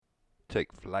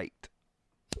Take flight.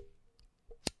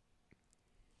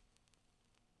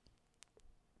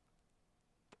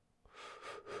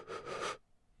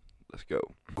 Let's go.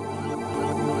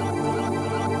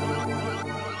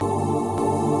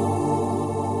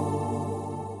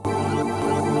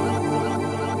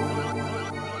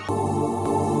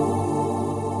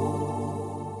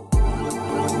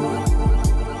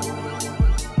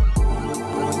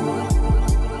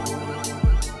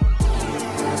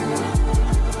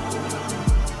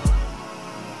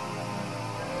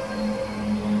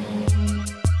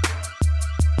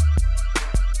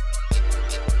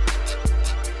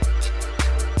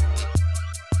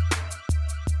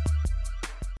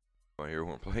 Here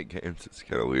when we're playing games, it's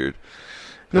kind of weird.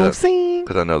 No, I'm saying.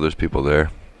 Because I know there's people there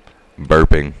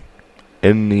burping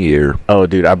in the ear. Oh,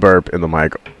 dude, I burp in the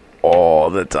mic all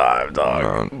the time,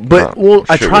 dog. But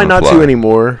I try not to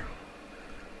anymore.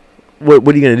 What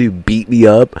are you gonna do? Beat me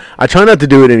up? I try not to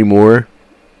do it anymore.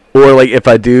 Or like if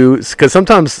I do, because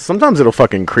sometimes it'll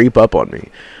fucking creep up on me.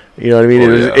 You know what I mean?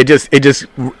 It just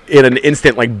in an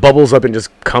instant like bubbles up and just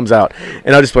comes out,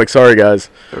 and I'll just be like, sorry guys.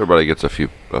 Everybody gets a few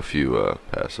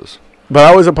passes. But I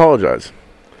always apologize.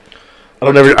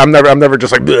 I'm never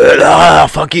just like,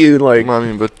 fuck you. Like, I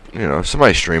mean, but you know, if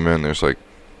somebody's streaming, there's like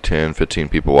 10, 15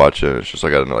 people watching. It's just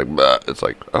like I don't know, like, it's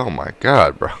like, oh my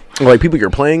god, bro. Like people you're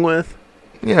playing with.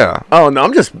 Yeah. Oh no,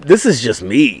 this is just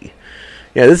me.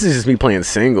 Yeah, this is just me playing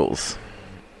singles.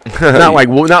 not like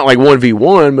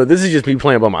 1v1, but this is just me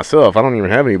playing by myself. I don't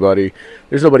even have anybody.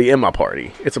 There's nobody in my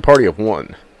party. It's a party of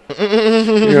one. You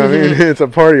know what I mean? It's a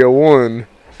party of one.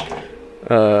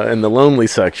 In the lonely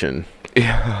section.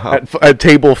 Yeah. At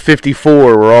table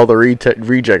 54, where all the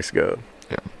rejects go.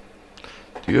 Yeah.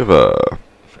 Do you have a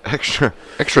extra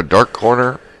dark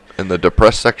corner in the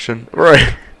depressed section?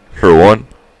 Right. For one.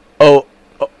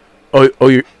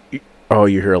 You're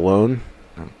here alone.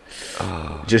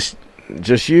 Just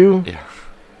you? Yeah.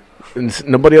 And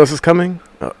nobody else is coming?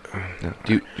 No.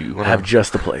 Do you want I have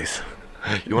just the place.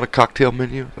 You want a cocktail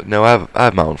menu? No, I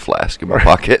have my own flask in my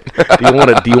pocket. Do you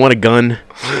want a gun?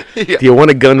 Yeah. Do you want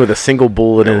a gun with a single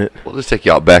bullet in it? We'll just take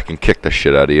you out back and kick the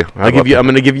shit out of you. I'm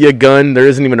gonna give you a gun. There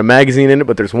isn't even a magazine in it,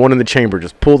 but there's one in the chamber.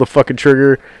 Just pull the fucking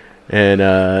trigger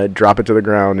and drop it to the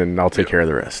ground, and I'll take care of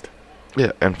the rest.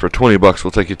 Yeah, and for $20,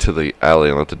 we'll take you to the alley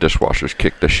and let the dishwashers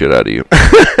kick the shit out of you.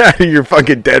 Your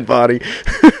fucking dead body.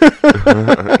 You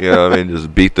know what I mean?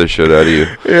 Just beat the shit out of you.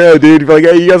 Yeah, dude. Like,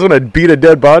 hey, you guys want to beat a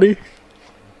dead body?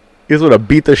 You guys want to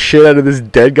beat the shit out of this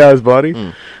dead guy's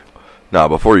body? Nah,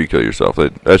 before you kill yourself,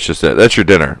 that's just it. That's your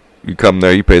dinner. You come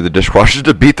there, you pay the dishwashers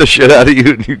to beat the shit out of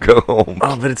you, and you go home.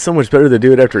 Oh, but it's so much better to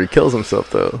do it after he kills himself,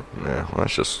 though. Yeah, well,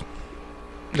 that's just...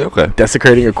 Okay.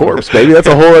 Desecrating a corpse, baby. That's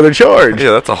a whole other charge.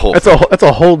 Yeah, that's a whole... That's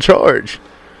a whole charge.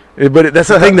 But that's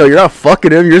the thing, though. You're not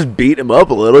fucking him. You're just beating him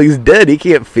up a little. He's dead. He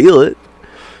can't feel it.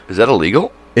 Is that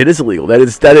illegal? It is illegal. That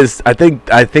is. I think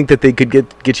that they could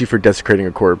get you for desecrating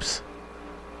a corpse.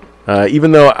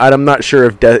 Even though I'm not sure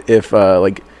if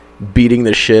like beating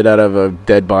the shit out of a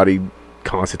dead body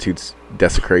constitutes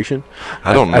desecration.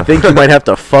 I don't know. I think you might have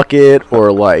to fuck it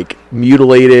or like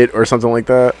mutilate it or something like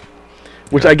that.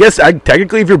 Which I guess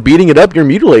technically, if you're beating it up, you're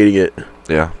mutilating it.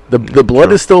 Yeah. The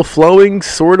blood is still flowing,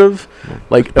 sort of.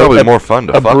 Like it's probably more fun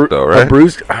to fuck though, right? A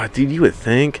bruise, dude. You would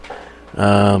think.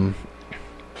 I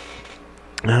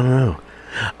don't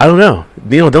know.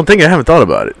 You know, don't think I haven't thought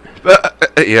about it.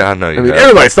 Yeah, I know. I mean,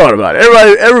 everybody's thought about it.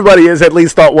 Everybody has at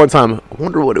least thought one time. I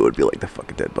wonder what it would be like to fuck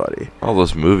a dead body. All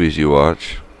those movies you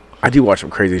watch. I do watch some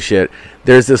crazy shit.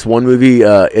 There's this one movie.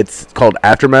 It's called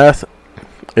Aftermath.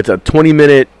 It's a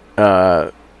 20-minute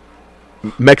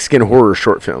Mexican horror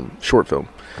short film.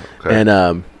 Okay.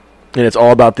 And it's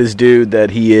all about this dude that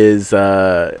he is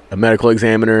a medical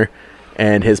examiner,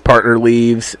 and his partner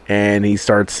leaves, and he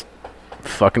starts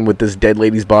fucking with this dead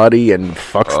lady's body and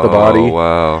fucks the body. Oh,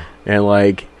 wow. And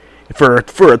like for a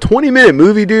 20-minute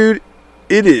movie, dude,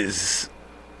 it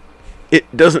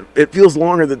feels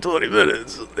longer than 20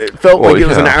 minutes. It felt like it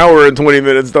was an hour and 20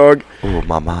 minutes, dog. Oh,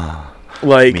 mama.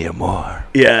 Like, mi amor.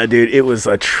 Yeah, dude, it was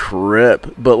a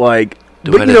trip. But like,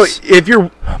 you know, if you're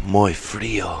muy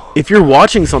frío. If you're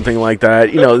watching something like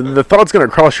that, you know, the thought's gonna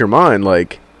cross your mind,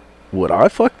 like, would I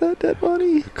fuck that dead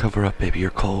body? Cover up, baby, you're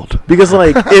cold. Because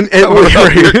like,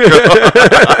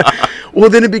 well,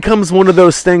 then it becomes one of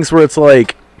those things where it's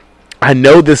like, I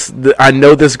know this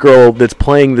girl that's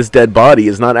playing this dead body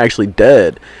is not actually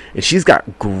dead, and she's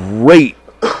got great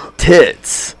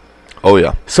tits. Oh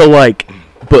yeah. So like,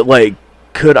 but like,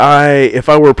 could I, if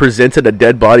I were presented a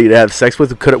dead body to have sex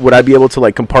with, would I be able to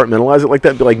like compartmentalize it like that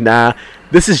and be like, nah,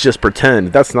 this is just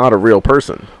pretend. That's not a real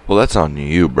person. Well, that's on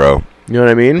you, bro. You know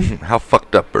what I mean? How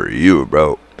fucked up are you,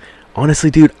 bro? Honestly,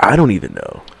 dude, I don't even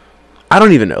know. I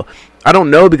don't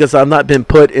know because I've not been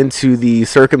put into the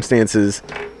circumstances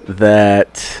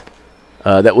that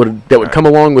would come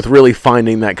along with really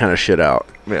finding that kind of shit out.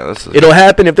 Yeah, It'll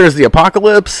happen if there's the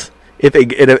apocalypse. If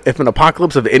an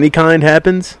apocalypse of any kind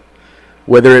happens,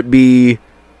 whether it be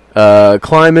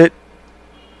climate,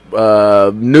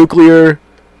 nuclear,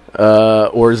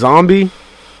 or zombie.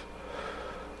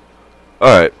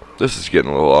 All right, this is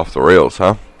getting a little off the rails,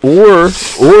 huh?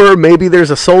 Or maybe there's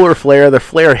a solar flare. The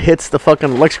flare hits the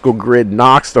fucking electrical grid,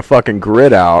 knocks the fucking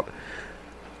grid out.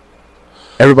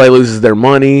 Everybody loses their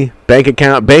money.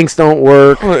 Banks don't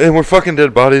work. Oh, and we're fucking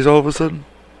dead bodies all of a sudden?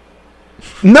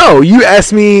 No, you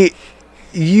asked me.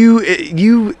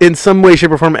 You in some way,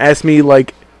 shape, or form asked me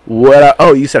like what?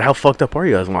 You said how fucked up are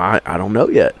you? I was like, I don't know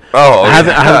yet. Oh, I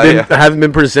haven't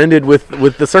been presented with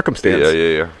the circumstance.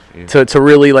 Yeah. To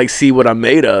really like see what I'm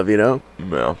made of, you know.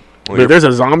 Yeah. But if there's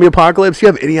a zombie apocalypse, you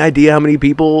have any idea how many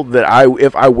people that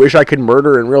if I wish I could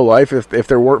murder in real life if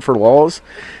there weren't for laws,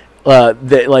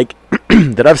 that like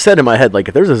that I've said in my head, like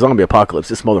if there's a zombie apocalypse,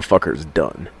 this motherfucker is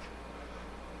done.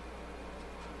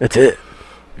 That's it.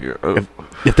 Yeah.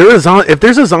 If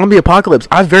there's a zombie apocalypse,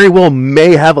 I very well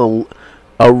may have a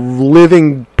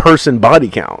living person body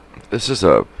count. This is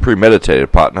a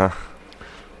premeditated partner.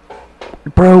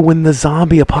 Bro, when the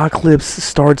zombie apocalypse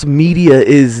starts, media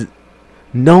is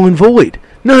null and void.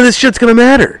 None of this shit's gonna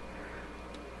matter.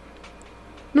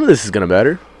 None of this is gonna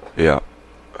matter. Yeah.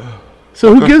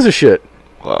 So who gives a shit?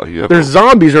 Wow, There's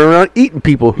zombies around eating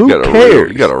people. Who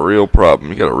cares? You got a real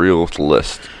problem. You got a real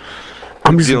list.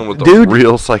 I'm just dealing with a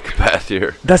real psychopath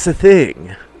here. That's the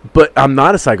thing. But I'm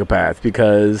not a psychopath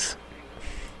because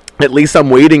at least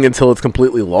I'm waiting until it's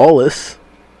completely lawless.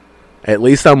 At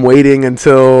least I'm waiting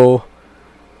until,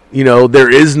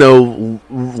 there is no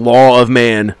law of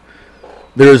man.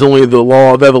 There is only the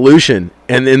law of evolution.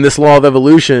 And in this law of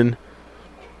evolution,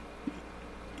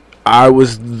 I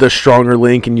was the stronger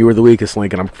link and you were the weakest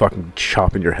link, and I'm fucking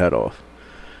chopping your head off.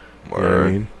 You know what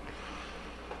I mean?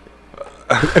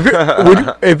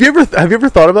 Have you ever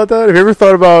thought about that? Have you ever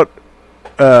thought about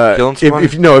killing somebody?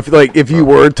 if you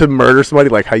were to murder somebody,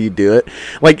 like how you do it?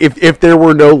 Like if there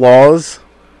were no laws,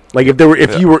 like if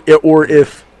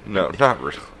no, not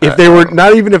really. If there were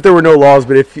not even if there were no laws,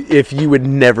 but if you would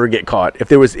never get caught,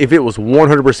 if it was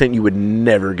 100%, you would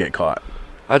never get caught.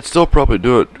 I'd still probably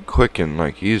do it quick and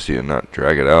like easy and not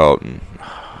drag it out and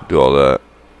do all that.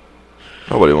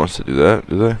 Nobody wants to do that,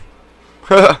 do they?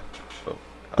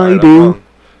 I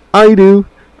do.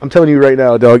 I'm telling you right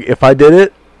now, dog. If I did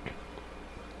it,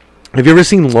 have you ever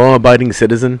seen Law Abiding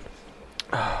Citizen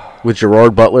with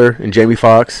Gerard Butler and Jamie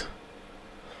Foxx?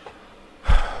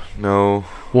 No.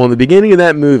 Well, in the beginning of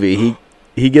that movie,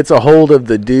 he gets a hold of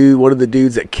one of the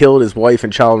dudes that killed his wife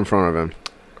and child in front of him.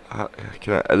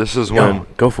 This is when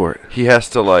go for it. He has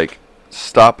to like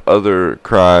stop other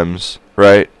crimes,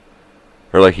 right?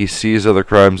 Or like he sees other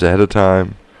crimes ahead of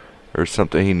time, or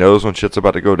something. He knows when shit's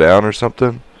about to go down, or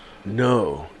something.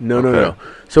 No.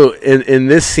 So in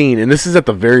this scene, and this is at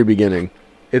the very beginning,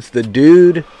 it's the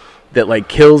dude that like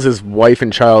kills his wife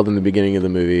and child in the beginning of the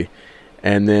movie,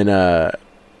 and then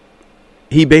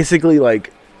he basically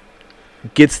like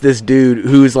gets this dude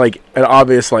who's like an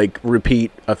obvious like repeat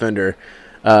offender.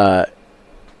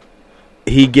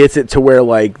 He gets it to where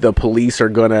like the police are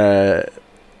gonna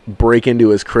break into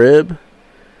his crib,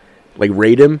 like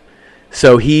raid him.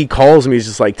 So he calls him. He's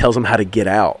just like tells him how to get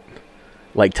out,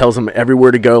 like tells him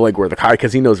everywhere to go, like where the car,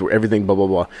 because he knows where everything, blah blah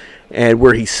blah. And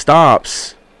where he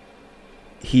stops,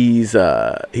 he's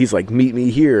like, meet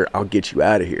me here. I'll get you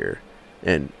out of here.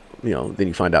 And then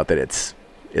you find out that it's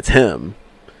him,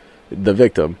 the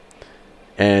victim.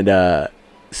 And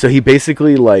so he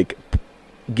basically like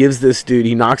gives this dude,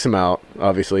 he knocks him out,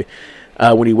 obviously.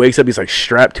 When he wakes up, he's like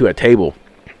strapped to a table.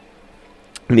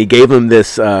 And he gave him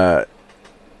this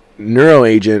neuro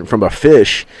agent from a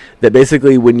fish that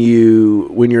basically when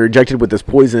you're injected with this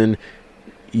poison,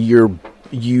 you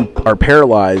are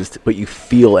paralyzed, but you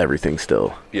feel everything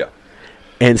still. Yeah.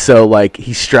 And so like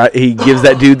he gives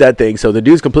that dude that thing. So the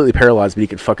dude's completely paralyzed, but he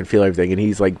can fucking feel everything. And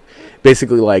he's like,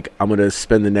 basically like, I'm gonna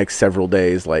spend the next several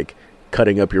days like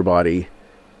cutting up your body,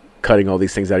 cutting all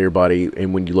these things out of your body,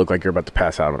 and when you look like you're about to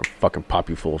pass out, I'm gonna fucking pop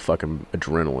you full of fucking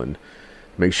adrenaline.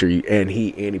 Make sure you and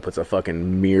he puts a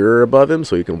fucking mirror above him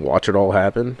so you can watch it all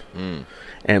happen,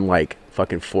 and like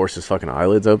fucking force his fucking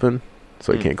eyelids open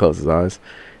so he can't close his eyes.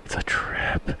 It's a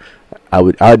trip.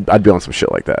 I'd be on some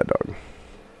shit like that, dog.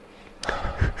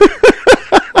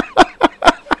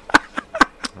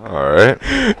 All right.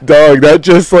 Dog, that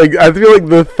just like, I feel like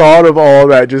the thought of all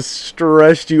that just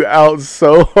stressed you out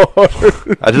so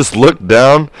hard. I just looked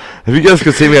down. If you guys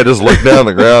could see me, I just looked down on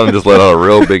the ground and just let out a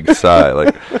real big sigh.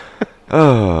 Like,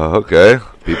 oh, okay.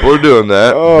 People are doing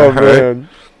that. Oh, All right. man.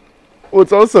 Well,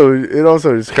 it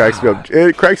also just cracks me up.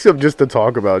 It cracks me up just to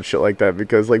talk about shit like that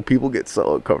because, like, people get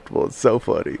so uncomfortable. It's so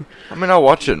funny. I mean, I'll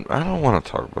watch it. I don't want to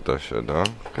talk about that shit, dog.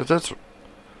 Because that's...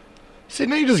 See,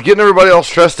 now you're just getting everybody all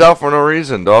stressed out for no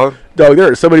reason, dog. Dog,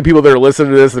 there are so many people that are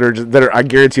listening to this that are I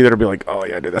guarantee that'll be like, oh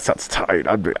yeah, dude, that sounds tight.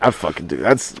 I'd fucking do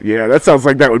that. That sounds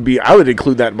like that would be. I would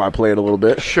include that in my plan a little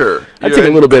bit. Sure. I'd take a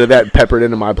little bit of that peppered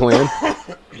into my plan.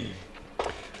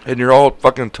 And you're all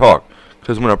fucking talk.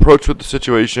 Because when approached with the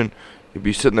situation, you'd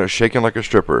be sitting there shaking like a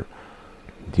stripper.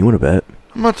 Do you want to bet?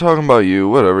 I'm not talking about you.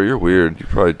 Whatever. You're weird. You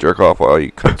probably jerk off while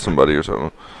you cut somebody or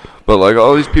something. But, like,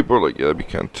 all these people are like, yeah, that'd be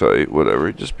kind of tight. Whatever.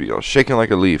 You'd just be all shaking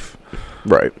like a leaf.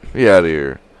 Right. Be out of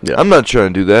here. Yeah. I'm not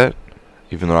trying to do that.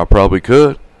 Even though I probably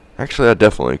could. Actually, I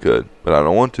definitely could. But I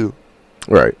don't want to.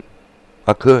 Right.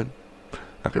 I could.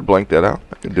 I could blank that out.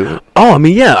 I could do it. Oh, I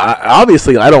mean, yeah.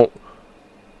 Obviously, I don't.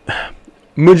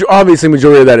 Obviously,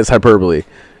 majority of that is hyperbole.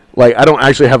 Like, I don't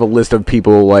actually have a list of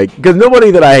people, like, because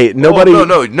nobody that I, nobody. Oh,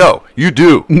 no, you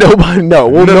do. Nobody, no.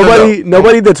 Well,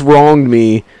 nobody that's wronged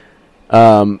me.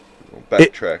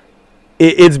 Backtrack.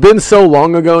 It's been so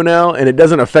long ago now, and it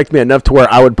doesn't affect me enough to where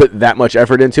I would put that much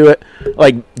effort into it.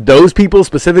 Like, those people,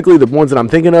 specifically the ones that I'm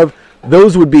thinking of,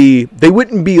 those would be, they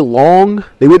wouldn't be long.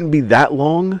 They wouldn't be that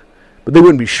long, but they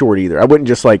wouldn't be short either. I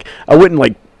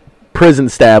wouldn't prison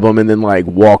stab them and then, like,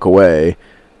 walk away.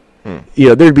 You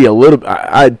know, there'd be a little.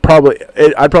 I'd probably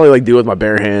like do it with my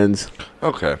bare hands.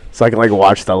 Okay. So I can like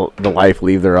watch the life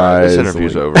leave their eyes. This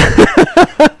interview's over.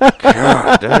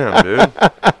 God damn, dude.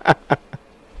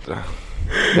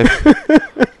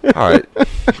 All right.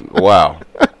 Wow.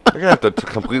 We're gonna have to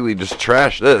completely just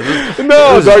trash this.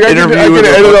 No, dog. I can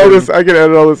edit all this. I can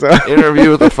edit all this out.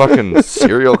 Interview with a fucking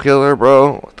serial killer,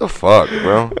 bro. What the fuck,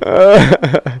 bro?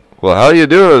 Well, how you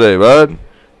doing today, bud?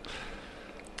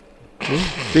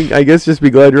 I guess just be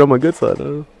glad you're on my good side.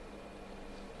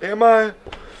 Am I?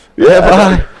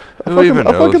 Yeah, Who even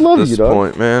knows fucking love at this you, dog.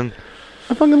 point, man?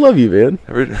 I fucking love you, man.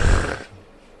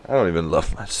 I don't even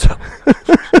love myself.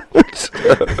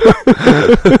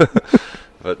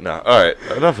 But no. All right.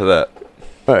 Enough of that.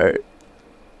 All right.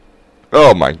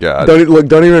 Oh my God.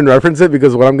 Don't even reference it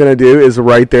because what I'm gonna do is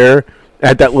right there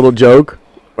at that little joke.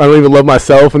 I don't even love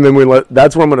myself, and then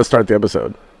that's where I'm gonna start the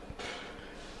episode.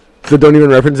 So don't even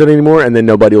reference it anymore, and then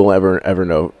nobody will ever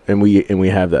know, and we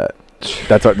have that.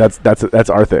 That's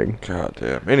our thing. God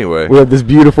damn. Anyway. We have this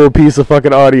beautiful piece of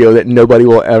fucking audio that nobody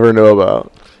will ever know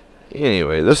about.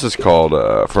 Anyway, this is called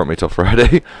Front Me Till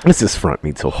Friday. This is Front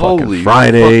Me Till Holy fucking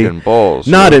Friday. fucking balls.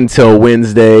 Not until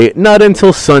Wednesday. Not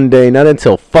until Sunday. Not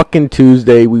until fucking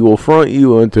Tuesday. We will front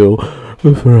you until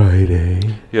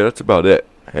Friday. Yeah, that's about it.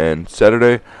 And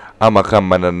Saturday, I'm a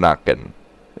coming and knocking.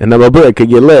 And I'm a break of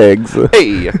your legs.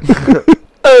 Hey.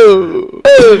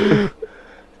 oh.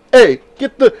 Hey,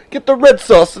 get the red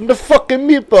sauce and the fucking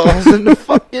meatballs and the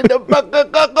fucking The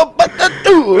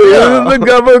yeah.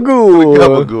 gabagool.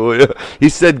 Gabagool, yeah. He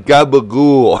said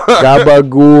gabagool.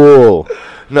 Gabagool.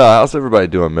 No, how's everybody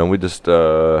doing, man? We just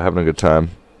having a good time.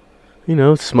 You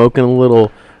know, smoking a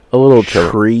little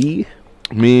Sure. tree.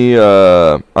 Me,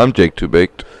 I'm Jake Too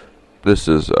Baked. This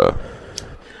is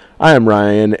I am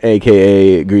Ryan,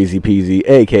 a.k.a. Greasy Peasy,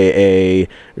 a.k.a.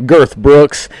 Girth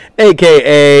Brooks,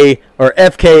 a.k.a. or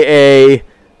F.K.A.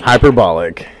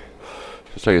 Hyperbolic.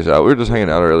 just check this out. We were just hanging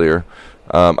out earlier.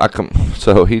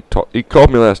 So he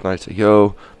called me last night. Said,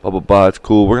 "Yo, blah blah blah. It's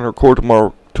cool. We're gonna record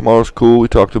tomorrow. Tomorrow's cool. We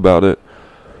talked about it.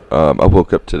 I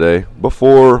woke up today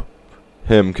before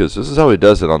him because this is how he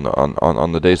does it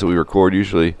on the days that we record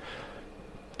usually.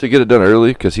 To get it done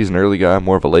early, because he's an early guy, I'm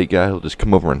more of a late guy. He'll just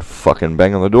come over and fucking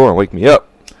bang on the door and wake me up.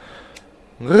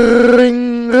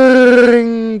 Ring,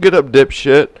 ring, get up,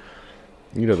 dipshit.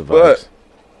 You know the vibes.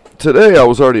 But today I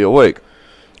was already awake,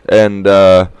 and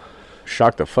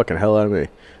Shocked the fucking hell out of me.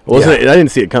 I didn't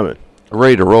see it coming.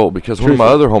 ready to roll because one of my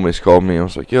other homies called me and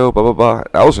was like, "Yo, blah blah blah."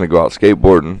 I was gonna go out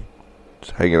skateboarding,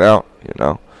 just hanging out, you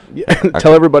know. Yeah.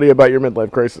 Tell everybody about your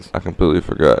midlife crisis. I completely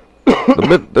forgot.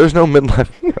 There's no midlife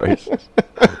crisis.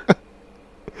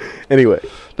 Anyway,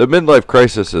 The midlife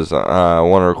crisis is I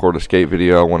want to record a skate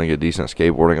video. I want to get decent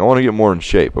skateboarding. I want to get more in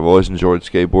shape. I've always enjoyed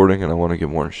skateboarding, and I want to get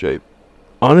more in shape.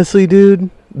 honestly, dude,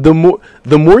 the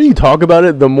more you talk about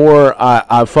it, the more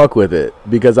I fuck with it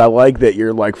because I like that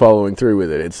you're like following through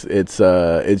with it. It's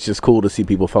just cool to see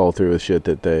people follow through with shit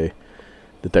that they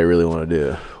really want to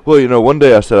do. Well, you know, one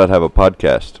day I said I'd have a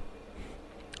podcast.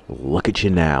 Look at you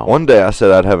now. One day I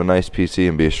said I'd have a nice PC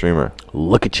and be a streamer.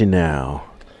 Look at you now.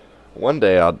 One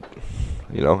day I'd,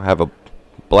 have a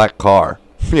black car.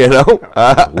 Look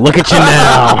at you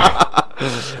now.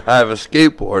 I have a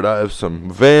skateboard. I have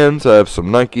some Vans. I have some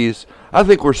Nikes. I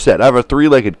think we're set. I have a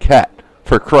 3-legged cat.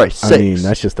 For Christ's sake. I mean,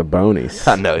 that's just a bonus.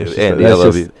 I know, Andy. I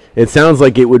love you. It sounds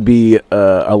like it would be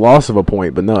a loss of a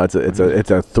point, but no, it's a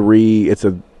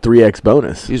 3x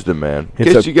bonus. He's the man. In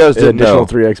case you guys didn't know,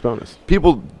 3x bonus.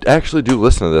 People actually do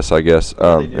listen to this, I guess.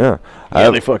 Yeah,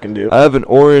 they fucking do. I have an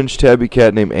orange tabby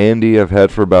cat named Andy. I've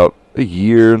had for about a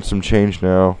year and some change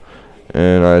now,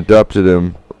 and I adopted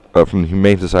him from the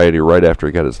Humane Society right after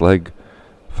he got his leg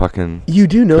fucking. You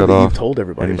do know that off, you've told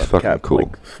everybody about the cat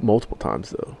cool. multiple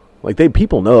times though.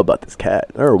 People know about this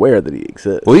cat. They're aware that he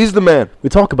exists. Well, he's the man. We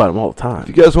talk about him all the time. If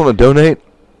you guys want to donate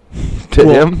to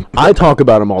him, I talk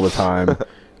about him all the time.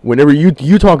 Whenever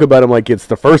you talk about him like it's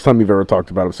the first time you've ever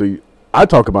talked about him, so I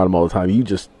talk about him all the time. You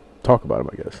just talk about him,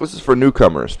 I guess. This is for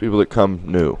newcomers, people that come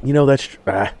new. That's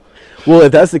well,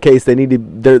 if that's the case, they need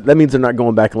to. That means they're not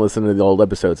going back and listening to the old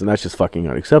episodes, and that's just fucking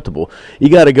unacceptable. You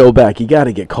got to go back. You got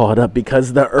to get caught up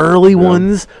because the early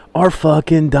ones are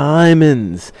fucking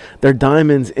diamonds. They're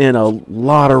diamonds in a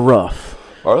lot of rough.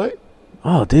 Are they?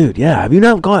 Oh, dude, yeah. Have you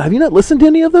not listened to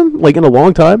any of them like in a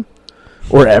long time,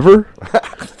 or ever?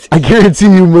 I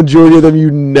guarantee you, majority of them you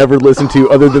never listened to,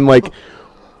 other than like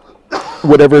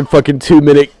whatever fucking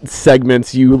 2-minute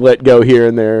segments you let go here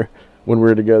and there. When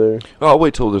we're together. Oh, I'll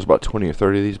wait till there's about 20 or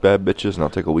 30 of these bad bitches, and I'll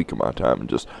take a week of my time and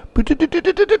just.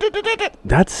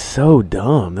 That's so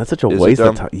dumb. That's such a waste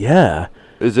of time. Yeah.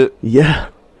 Is it? Yeah.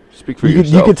 Speak for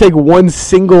yourself. You could take one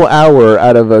single hour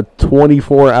out of a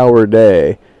 24-hour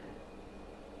day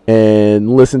and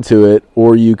listen to it,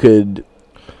 or you could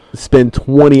spend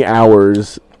 20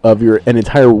 hours of an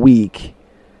entire week.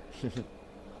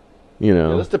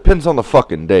 Yeah, this depends on the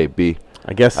fucking day, B.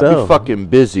 I guess so. I'd be fucking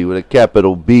busy with a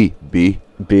capital B. B?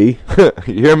 You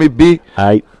hear me, B?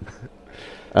 But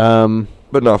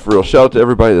no, for real, shout out to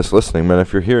everybody that's listening, man.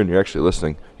 If you're here and you're actually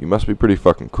listening, you must be pretty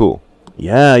fucking cool.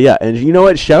 Yeah. And you know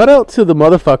what? Shout out to the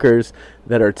motherfuckers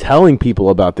that are telling people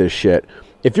about this shit.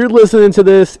 If you're listening to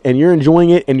this and you're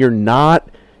enjoying it and you're not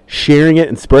sharing it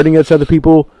and spreading it to other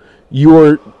people,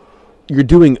 you're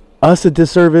doing us a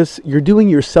disservice. You're doing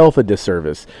yourself a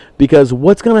disservice, because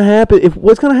what's gonna happen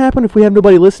if we have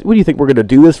nobody listen? What do you think, we're gonna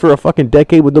do this for a fucking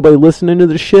decade with nobody listening to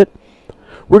this shit?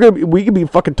 We could be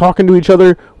fucking talking to each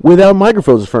other without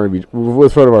microphones in front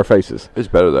of our faces. It's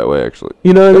better that way, actually.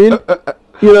 You know what I mean?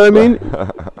 You know what I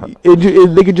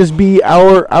mean? They could just be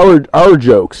our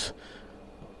jokes.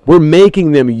 We're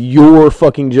making them your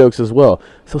fucking jokes as well.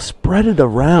 So spread it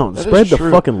around. Spread the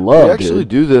fucking love, We actually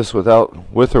do this with or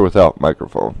without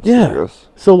microphones. Yeah.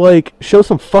 So, show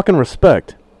some fucking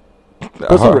respect.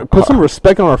 Put some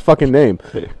respect on our fucking name.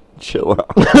 Hey, chill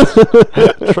out.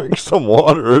 Drink some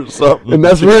water or something. And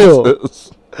that's real.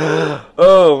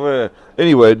 Oh, man.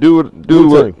 Anyway, do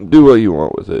what you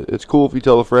want with it. It's cool if you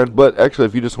tell a friend, but actually,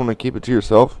 if you just want to keep it to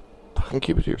yourself, fucking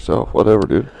keep it to yourself. Whatever,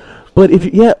 dude. But if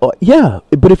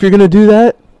but if you're gonna do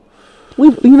that, go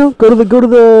to the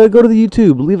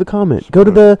YouTube, leave a comment. Go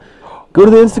to the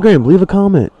Instagram, leave a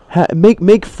comment.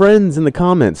 Make friends in the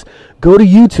comments. Go to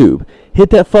YouTube, hit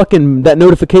that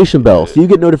notification bell so you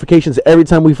get notifications every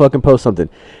time we fucking post something.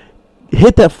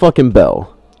 Hit that fucking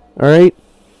bell, all right?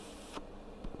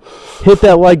 Hit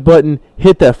that like button,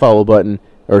 hit that follow button,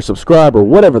 or subscribe, or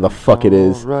whatever the fuck it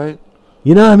is. Right.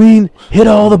 You know what I mean? Hit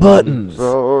all the buttons.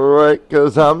 Alright,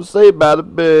 because I'm saved by the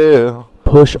bell.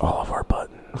 Push all of our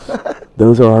buttons.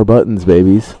 Those are our buttons,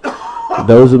 babies.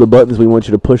 Those are the buttons we want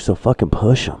you to push, so fucking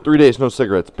push them. 3 days, no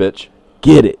cigarettes, bitch.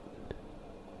 Get it.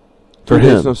 For 3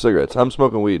 days, no cigarettes. I'm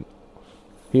smoking weed.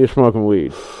 You're smoking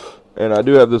weed. And I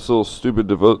do have this little stupid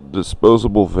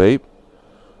disposable vape.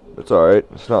 It's alright.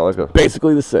 It's not like a...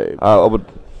 Basically the same.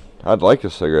 I'd like a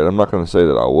cigarette. I'm not going to say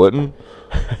that I wouldn't.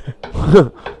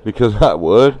 Because I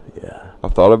would. Yeah.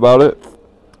 I've thought about it.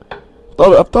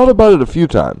 I've thought about it a few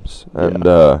times. And,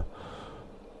 I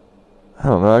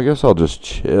don't know. I guess I'll just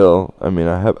chill. I mean,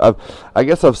 I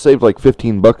guess I've saved like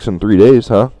 $15 in 3 days,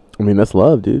 huh? I mean, that's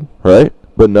love, dude. Right?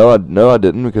 But no, I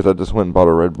didn't, because I just went and bought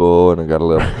a Red Bull and I got a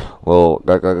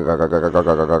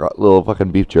little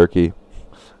fucking beef jerky.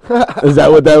 Is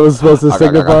that what that was supposed to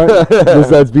signify?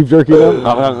 Besides beef jerky,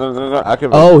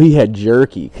 though? He had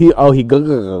jerky. He I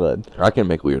can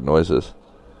make weird noises.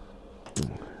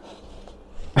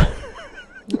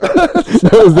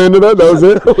 That was the end of that? That was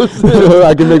it?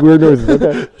 I can make weird noises.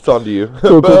 Okay. It's on to you.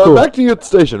 Cool. Back to you at the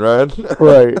station, Ryan.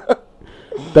 Right.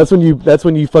 That's when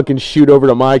you fucking shoot over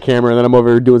to my camera and then I'm over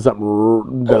here doing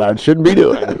something that I shouldn't be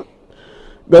doing.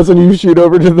 That's when you shoot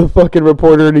over to the fucking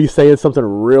reporter and he's saying something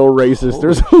real racist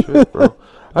or something. Shit, bro.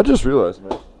 I just realized,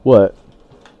 man. What?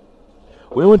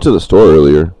 We went to the store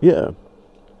earlier. Yeah.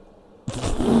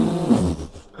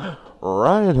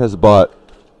 Ryan has bought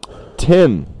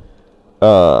 10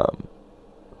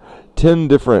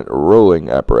 different rolling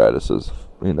apparatuses.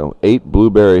 8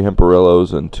 blueberry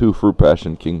hemperillos and 2 fruit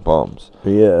passion king palms.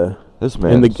 Yeah. This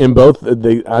man, this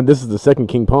is the second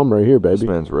king palm right here, baby. this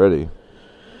man's ready.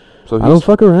 So I don't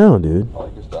fuck around, dude. I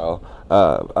like your style.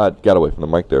 I got away from the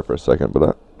mic there for a second,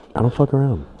 but I don't fuck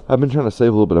around. I've been trying to save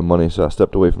a little bit of money, so I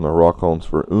stepped away from the rock homes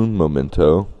for un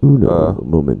momento.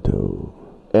 Momento.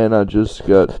 And I just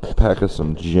got a pack of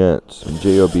some gents, some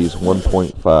JOB's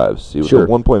 1.5s. See, with Sure.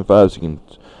 the 1.5s, you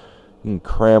can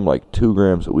cram like 2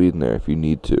 grams of weed in there if you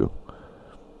need to.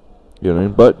 You know what I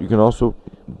mean? But you can also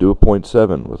do a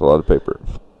 0.7 with a lot of paper.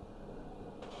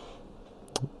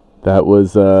 That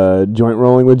was joint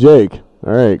rolling with Jake.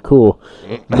 All right, cool.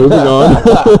 Moving on.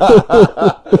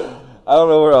 I don't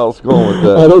know where I was going with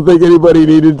that. I don't think anybody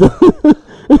needed to.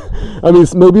 I mean,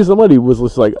 maybe somebody was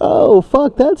just like, "Oh,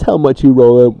 fuck, that's how much you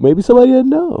roll it." Maybe somebody didn't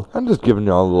know. I'm just giving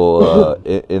y'all a little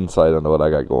insight into what I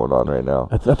got going on right now.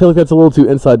 I feel like that's a little too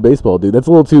inside baseball, dude. That's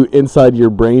a little too inside your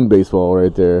brain baseball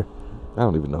right there. I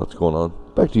don't even know what's going on.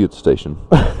 Back to you at the station.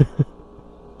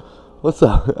 What's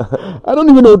up? I don't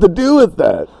even know what to do with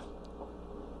that.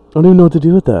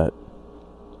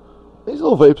 These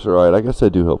little vapes are alright. I guess they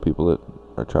do help people that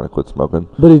are trying to quit smoking.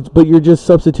 But you're just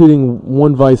substituting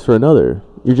one vice for another.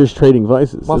 You're just trading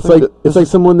vices. Well, it's like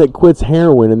someone that quits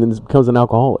heroin and then becomes an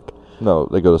alcoholic. No,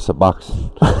 they go to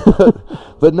Suboxone.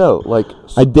 But no, like...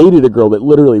 I dated a girl that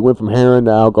literally went from heroin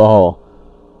to alcohol.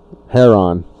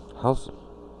 Heroin. How's...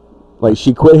 Like,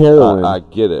 she quit heroin. I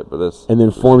get it, but it's... And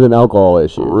then formed an alcohol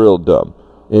issue. real dumb.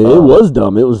 It was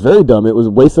dumb. It was very dumb. It was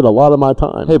wasted a lot of my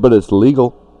time. Hey, but it's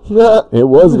legal. It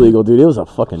was legal, dude. It was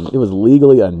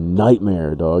legally a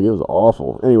nightmare, dog. It was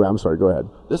awful. Anyway, I'm sorry. Go ahead.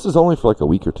 This is only for like a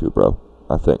week or two, bro.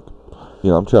 I think.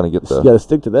 I'm trying to get You gotta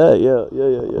stick to that. Yeah.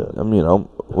 I mean,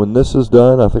 when this is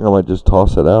done, I think I might just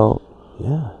toss it out.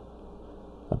 Yeah.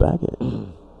 I back it.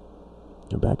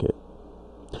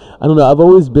 I don't know. I've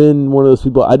always been one of those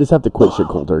people. I just have to quit shit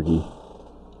cold turkey.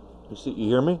 You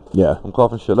hear me? Yeah. I'm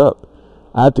coughing shit up.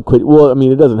 I have to quit. Well, I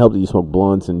mean, it doesn't help that you smoke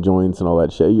blunts and joints and all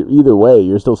that shit. Either way,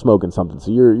 you're still smoking something.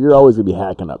 So you're always going to be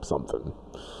hacking up something.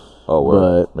 Oh,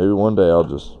 well. Maybe one day I'll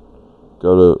just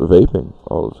go to vaping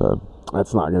all the time.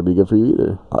 That's not going to be good for you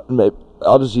either. Maybe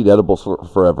I'll just eat edibles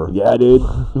forever. Yeah, dude.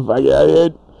 Yeah,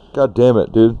 dude. God damn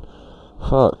it, dude.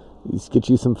 Fuck. Just get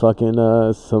you some fucking,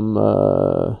 what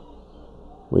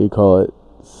do you call it?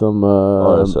 Some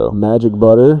RSO. magic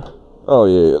butter. Oh,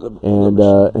 yeah. And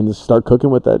just start cooking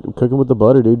with the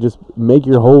butter, dude. Just make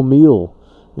your whole meal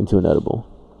into an edible.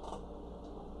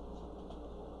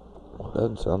 That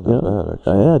doesn't sound that bad,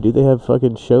 actually. Yeah, dude. They have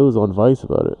fucking shows on Vice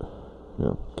about it.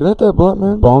 Yeah. Can I have that blunt,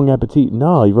 man? Bong appetit.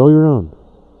 No, you roll your own.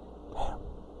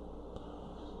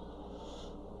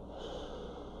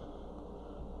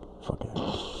 Fuck it.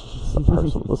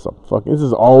 This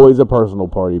is always a personal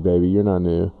party, baby. You're not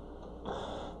new.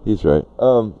 He's right.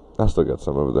 I still got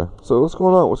some over there. So what's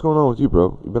going on? What's going on with you,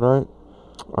 bro? You been alright?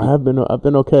 I've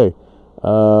been okay.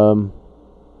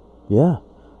 Yeah.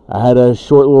 I had a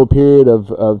short little period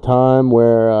of time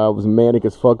where I was manic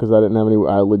as fuck because I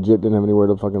legit didn't have anywhere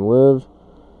to fucking live,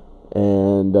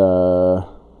 and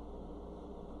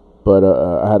but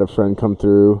I had a friend come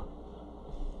through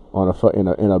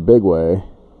in a big way.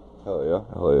 Hell yeah,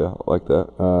 I like that.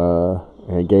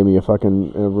 And gave me a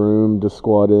room to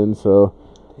squat in. So,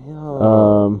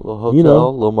 little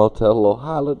hotel, little motel, little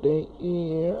holiday.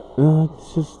 Yeah.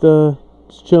 It's just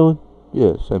chilling.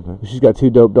 Yeah, same thing. She's got 2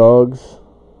 dope dogs.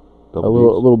 A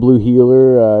little blue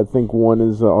healer. I think one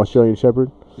is Australian Shepherd.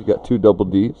 You got 2 double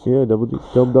Ds. Yeah, double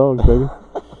dogs, baby.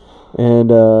 And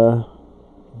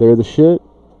they're the shit.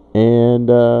 And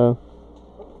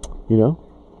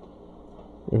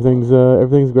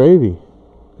everything's gravy.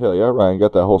 Hell yeah, Ryan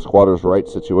got that whole squatters'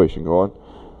 rights situation going.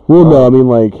 Well, no, I mean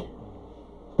like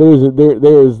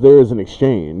there's an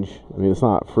exchange. I mean, it's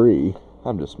not free.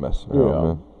 I'm just messing around,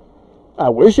 man. I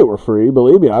wish it were free.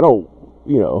 Believe me, I don't.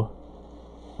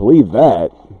 Believe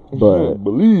that, but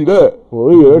believe that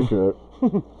shit.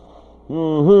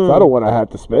 So I don't want to have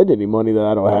to spend any money that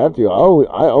I don't have to.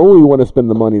 I only want to spend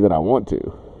the money that I want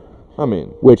to. I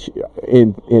mean, which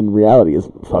in reality is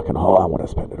fucking all. I want to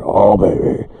spend it all,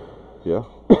 baby. Yeah.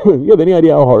 You have any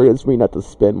idea how hard it is for me not to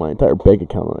spend my entire bank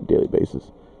account on a daily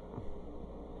basis?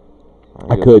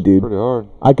 I could, dude. Pretty hard.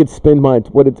 I could spend I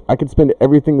could spend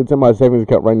everything that's in my savings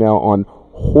account right now on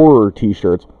horror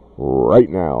T-shirts right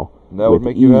now. And that would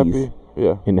make you happy?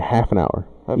 Yeah. In half an hour.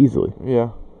 Easily. Yeah.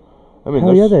 I mean,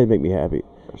 Hell yeah, that'd make me happy.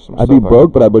 there's some I'd be stuff I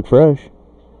broke, but I'd look fresh.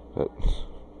 that-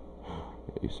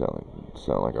 you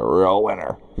sound like a real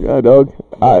winner. Yeah, dog.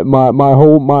 My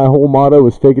whole motto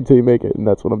is fake it till you make it, and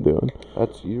that's what I'm doing.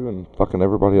 That's you and fucking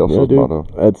everybody else's Yeah, dude. motto.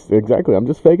 That's exactly. I'm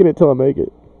just faking it till I make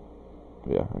it.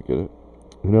 Yeah, I get it.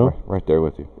 You know. Right there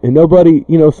with you. And nobody,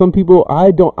 some people,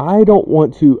 I don't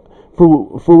want to,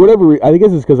 for whatever reason, I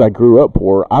guess it's because I grew up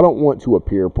poor. I don't want to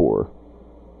appear poor.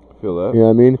 Feel that? You know what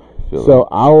I mean? Feel So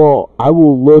I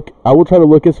will try to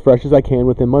look as fresh as I can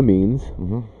within my means.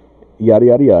 Mm-hmm. Yada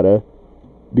yada yada,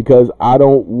 because I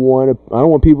don't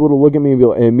want people to look at me and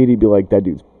immediately be like, that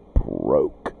dude's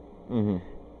broke. Mm-hmm.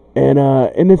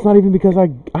 And it's not even because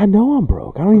I know I'm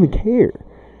broke. I don't even care.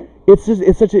 It's just I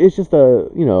don't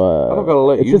gotta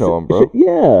let you know I'm broke.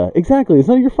 Yeah, exactly. It's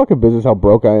none of your fucking business how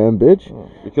broke I am, bitch.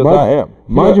 Because I am.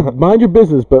 Mind your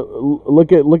business, but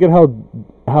look at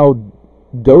how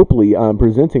dopely I'm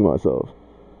presenting myself.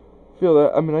 Feel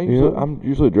that? I mean, I'm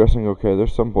usually dressing okay.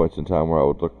 There's some points in time where I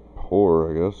would look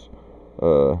poor, I guess.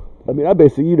 I mean, I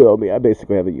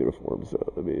basically have a uniform,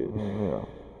 so I mean, yeah.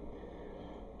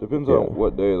 Depends on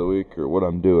what day of the week or what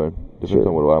I'm doing. Depends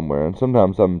on what I'm wearing.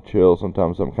 Sometimes I'm chill.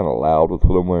 Sometimes I'm kind of loud with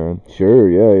what I'm wearing. Sure,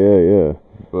 yeah.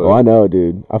 But I know,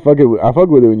 dude. I fuck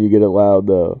with it when you get it loud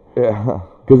though. Yeah.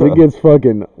 Because it gets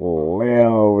fucking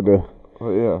loud.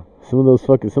 Oh yeah. Some of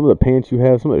the pants you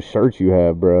have, some of the shirts you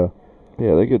have, bro.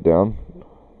 Yeah, they get down.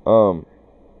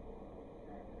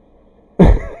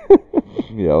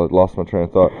 Yeah, I lost my train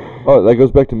of thought. Oh, that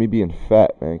goes back to me being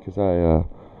fat, man. Because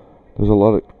there's a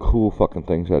lot of cool fucking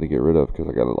things I had to get rid of because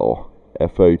I got a little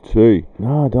FAT.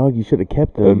 Nah, dog, you should have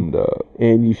kept them.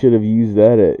 And you should have used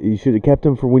that. You should have kept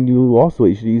them for when you lost weight.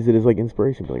 You should use it as like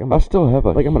inspiration. Like, I'm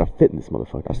gonna fit in this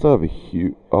motherfucker. I still have a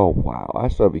huge. Oh wow! I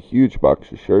still have a huge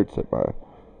box of shirts at my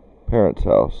parents'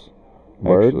 house.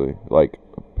 Word? Actually, like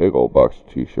a big old box of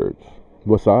t-shirts.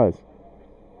 What size?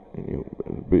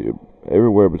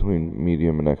 Everywhere between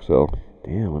medium and XL.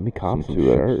 Damn, let me cop some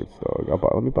 2X. shirts, dog.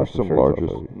 Let me buy Some shirts larges.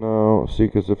 off of you. No, see,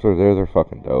 because if they're there, they're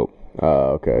fucking dope.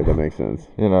 Oh, okay, that makes sense.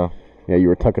 You know. Yeah, you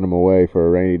were tucking them away for a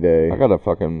rainy day. I got a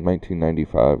fucking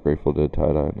 1995 Grateful Dead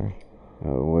tie-dye in there.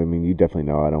 Oh, well, I mean, you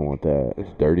definitely know I don't want that.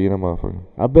 It's dirty in a motherfucker.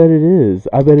 I bet it is.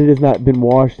 I bet it has not been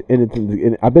washed,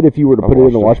 and I bet if you were to put it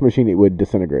in the washing machine, it would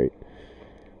disintegrate.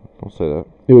 Don't say that.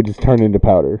 It would just turn into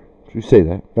powder. You say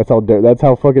that. That's how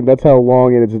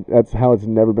long it is. That's how it's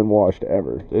never been washed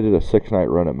ever. They did a 6-night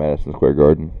run at Madison Square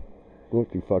Garden. What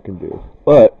do you fucking do?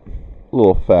 But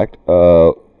little fact,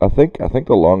 I think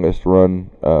the longest run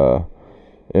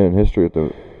in history at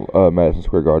the Madison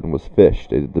Square Garden was Fish.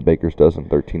 They did the Baker's Dozen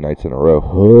 13 nights in a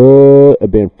row. That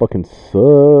band fucking sucks.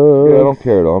 Yeah, I don't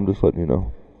care at all. I'm just letting you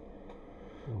know.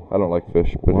 I don't like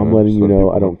Fish, but I'm letting you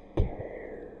know I don't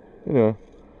care. Anyway,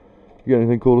 you got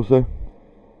anything cool to say?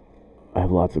 I have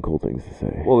lots of cool things to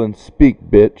say. Well, then speak,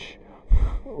 bitch.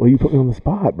 Well, you put me on the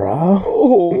spot, bro.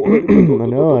 Oh, I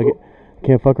know. I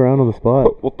can't fuck around on the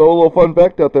spot. We'll throw a little fun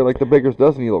fact out there like the Baker's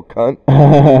Dozen, you little cunt.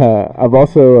 I've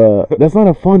also... that's not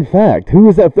a fun fact. Who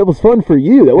is that? That was fun for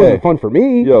you. That wasn't fun for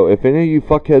me. Yo, if any of you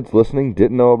fuckheads listening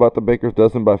didn't know about the Baker's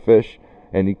Dozen by Fish,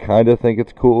 and you kind of think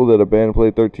it's cool that a band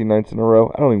played 13 nights in a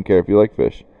row, I don't even care if you like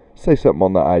Fish. Say something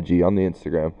on the IG, on the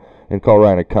Instagram, and call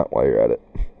Ryan a cunt while you're at it.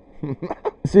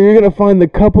 So you're going to find the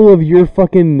couple of your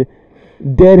fucking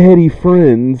deadheady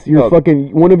friends,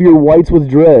 one of your whites with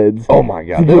dreads. Oh my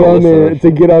god, to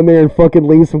get on there and fucking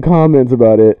leave some comments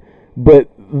about it.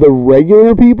 But the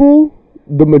regular people,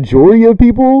 the majority of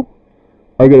people,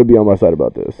 are going to be on my side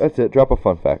about this. That's it. Drop a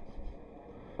fun fact.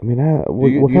 I mean,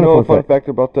 what kind of fun fact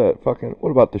about that fucking...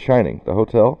 What about The Shining, the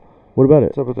hotel? What about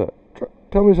it? What's up with that?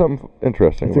 Tell me something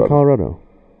interesting It's about in Colorado.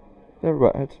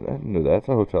 Everybody, I knew that. It's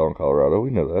a hotel in Colorado.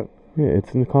 We know that. Yeah,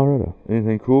 it's in Colorado.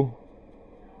 Anything cool?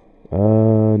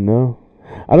 No.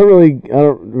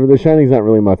 The Shining's not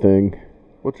really my thing.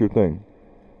 What's your thing?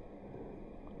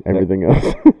 Everything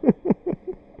else.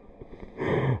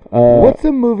 What's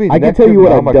the movie I can tell you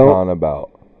what I Necronomicon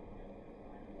about?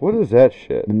 What is that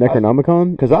shit? The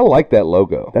Necronomicon? Because I like that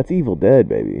logo. That's Evil Dead,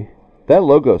 baby. That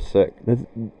logo's sick. That's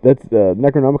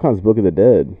Necronomicon's Book of the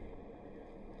Dead.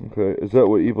 Okay, is that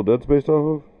what Evil Dead's based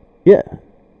off of? Yeah.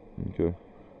 Okay.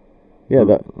 Yeah,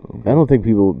 I don't think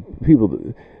people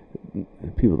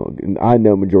don't. I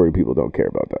know majority of people don't care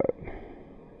about that.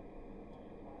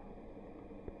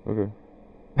 Okay.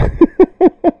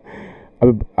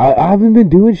 I haven't been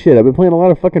doing shit. I've been playing a lot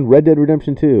of fucking Red Dead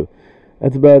Redemption 2.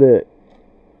 That's about it.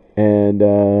 And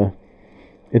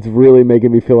it's really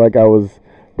making me feel like I was,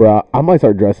 bro. I might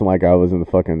start dressing like I was in the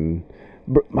fucking.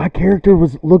 My character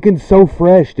was looking so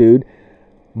fresh, dude.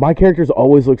 My characters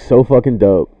always look so fucking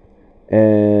dope.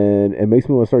 And it makes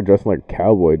me want to start dressing like a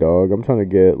cowboy, dog. I'm trying to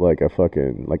get like a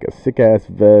sick ass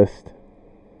vest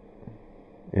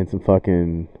and some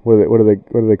fucking what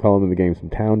do they call them in the game? Some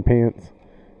town pants,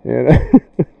 and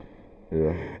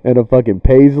Yeah. and a fucking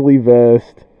paisley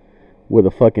vest with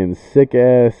a fucking sick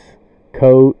ass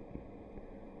coat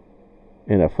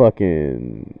and a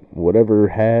fucking whatever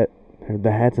hat.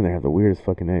 The hats in there have the weirdest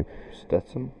fucking name.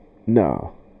 Stetson?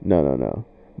 No.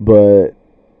 But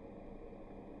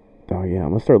oh yeah, I'm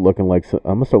gonna start looking like the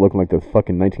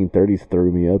fucking 1930s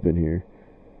threw me up in here.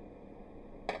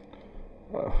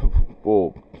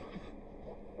 Well,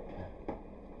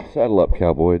 saddle up,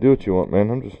 cowboy. Do what you want, man.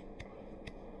 I'm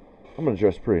gonna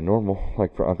dress pretty normal,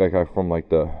 like from like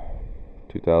the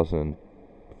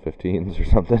 2015s or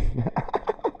something.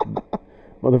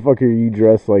 Motherfucker, you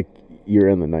dress like you're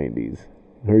in the 90s.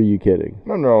 Who are you kidding?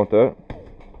 Nothing wrong with that.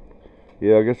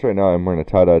 Yeah, I guess right now I'm wearing a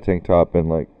tie-dye tank top and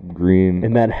like green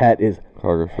And that hat is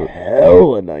cargo shirt.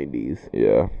 hella 90s.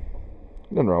 Yeah,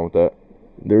 nothing wrong with that.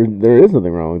 There is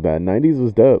nothing wrong with that. 90s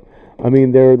was dope. I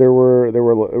mean, there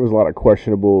was a lot of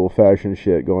questionable fashion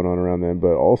shit going on around then,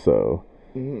 but also,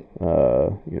 Mm-hmm.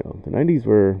 the 90s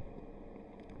it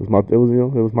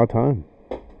was my time.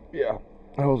 Yeah,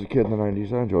 I was a kid in the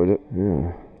 90s. I enjoyed it.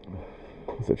 Yeah,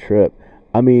 it's a trip.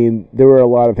 I mean, there were a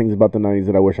lot of things about the 90s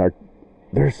that I wish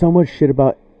there's so much shit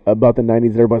about the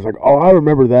 90s that everybody's like, oh, I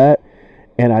remember that,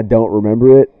 and I don't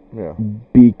remember it Yeah,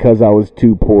 because I was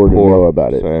too poor to know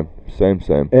about it. Same.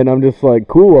 And I'm just like,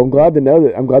 cool. I'm glad to know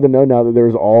now that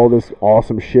there's all this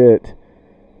awesome shit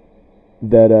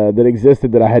that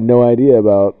existed that I had no idea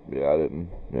about. Yeah, I didn't.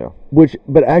 Yeah.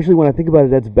 But actually, when I think about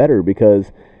it, that's better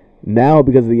because now,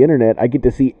 because of the internet, I get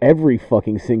to see every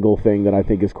fucking single thing that I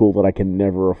think is cool that I can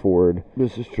never afford.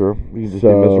 This is true. You can just be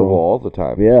miserable all the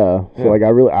time. Yeah. So like,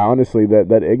 I honestly,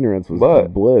 that ignorance was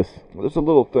bliss. There's a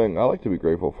little thing. I like to be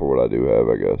grateful for what I do have,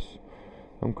 I guess.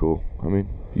 I'm cool. I mean,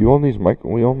 we own this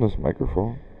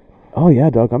microphone. Oh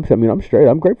yeah, dog. I'm straight.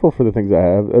 I'm grateful for the things I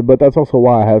have, but that's also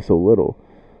why I have so little.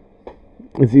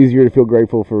 It's easier to feel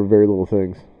grateful for very little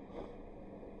things.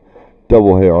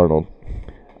 Double Hey Arnold.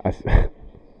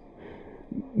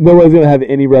 Nobody's gonna have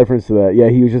any reference to that. Yeah,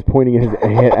 he was just pointing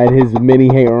at his mini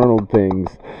Hey Arnold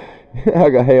things. I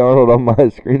got Hey Arnold on my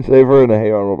screensaver and a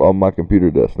Hey Arnold on my computer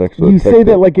desk next to it. You say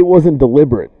that like it wasn't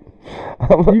deliberate.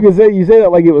 You say that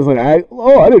like it was like, I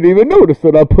didn't even notice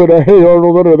that I put a Hey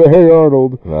Arnold under the Hey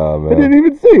Arnold. Nah, man. I didn't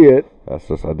even see it. I did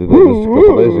that just a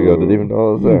couple days ago. Didn't even know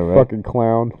I was there, You man. fucking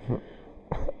clown.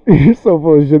 You're so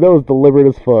full of shit. That was deliberate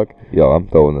as fuck. Yo, I'm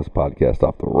throwing this podcast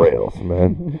off the rails,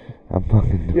 man. I'm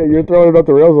fucking. Yeah, you're throwing it off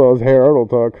the rails on this Hey Arnold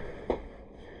talk.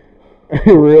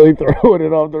 You're really throwing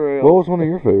it off the rails. What was one of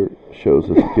your favorite shows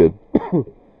as a kid?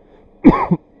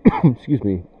 Excuse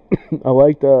me. I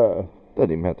liked, Doesn't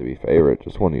even have to be favorite,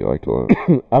 just one you like to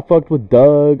learn. I fucked with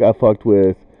Doug. I fucked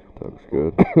with Doug's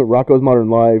good. Rocko's Modern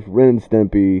Life, Ren and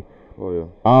Stimpy, Oh, yeah.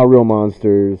 Ah Real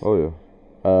Monsters, Oh, yeah.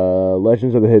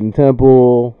 Legends of the Hidden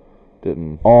Temple,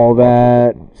 Didn't. all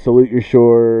that, Salute Your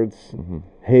Shorts, Mm-hmm.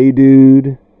 Hey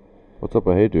Dude. What's up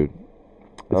with Hey Dude? I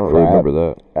It's don't really crap.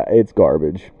 remember that. It's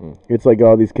garbage. Mm. It's like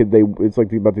all these kids. It's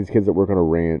like about these kids that work on a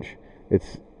ranch.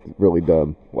 It's really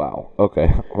dumb. Wow. Okay.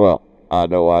 Well, I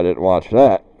know I didn't watch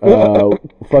that.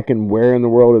 Fucking Where in the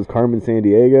World is Carmen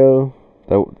Sandiego?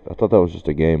 I thought that was just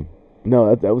a game.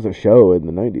 No, that was a show in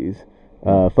the 90s.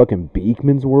 Fucking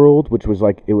Beekman's World, which was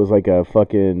like it was like a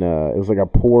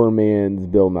poor man's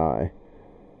Bill Nye.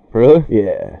 Really?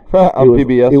 Yeah. On It was-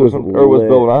 PBS it or was something? Or was lit.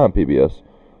 Bill Nye on PBS?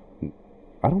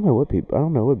 I don't know what Bill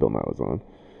Nye was on.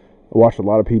 I watched a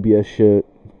lot of PBS shit.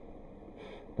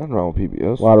 Nothing wrong with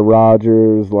PBS. A lot of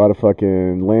Rogers, a lot of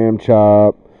fucking Lamb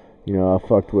Chop. You know, I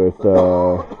fucked with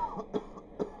I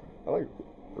like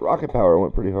Rocket Power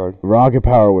went pretty hard, Rocket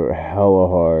Power went hella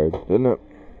hard. didn't it?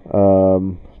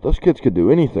 Um, Those kids could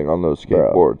do anything on those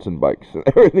Bro. skateboards and bikes and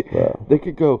everything. Bro. They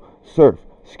could go surf,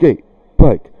 skate,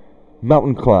 bike,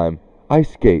 mountain climb,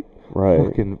 ice skate, right.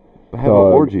 fucking have Dog.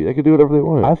 an orgy. They could do whatever they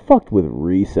wanted. I fucked with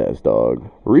Recess, dog.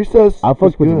 Recess. I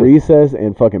fucked is with good. Recess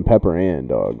and fucking Pepper Ann,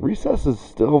 dog. Recess is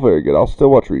still very good. I'll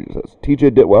still watch Recess.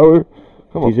 TJ Detweiler.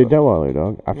 Come on. TJ Detweiler,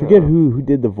 dog. I forget Yeah. who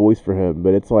did the voice for him,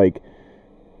 but it's like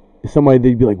somebody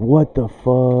they'd be like, "What the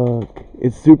fuck?"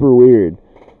 It's super weird.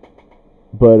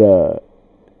 But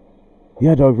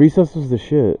yeah, dog. Recess was the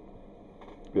shit.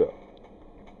 Yeah.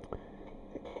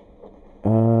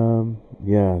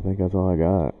 Yeah, I think that's all I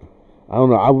got. I don't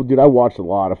know. Dude, I watched a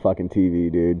lot of fucking TV,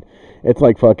 dude. It's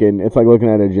like looking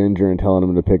at a ginger and telling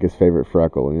him to pick his favorite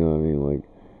freckle. You know what I mean? Like,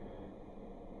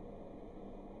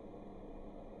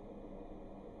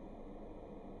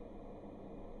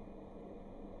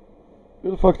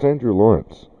 Who the fuck's Andrew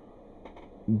Lawrence?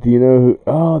 Do you know who?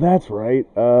 Oh, that's right.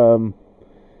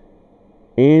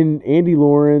 And Andy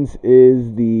Lawrence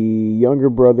is the younger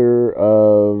brother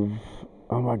of.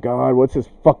 Oh my God, what's his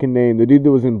fucking name? The dude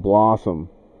that was in Blossom.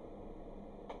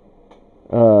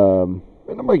 Man,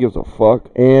 nobody gives a fuck.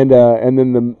 And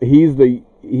then he's the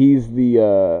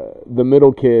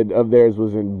middle kid of theirs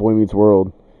was in Boy Meets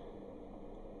World.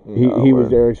 He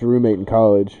was Eric's roommate in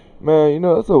college. Man, you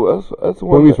know that's Boy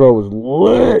one. Meets World was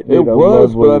lit. Dude, It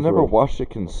was, but I never watched it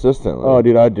consistently. Oh,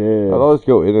 dude, I did. I'd always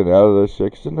go in and out of that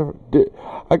shit 'cause I never did.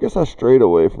 I guess I strayed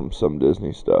away from some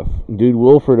Disney stuff. Dude,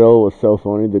 Will Friedle was so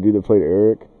funny. The dude that played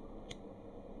Eric.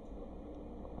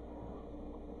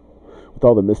 With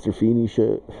all the Mr. Feeney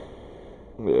shit.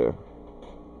 Yeah.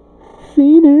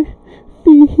 Feeney.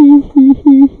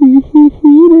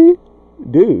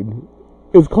 Dude,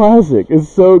 it's classic. It's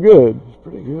so good. It's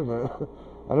pretty good, man.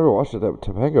 I never watched it. That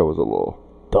Topanga was a little.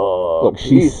 Dog,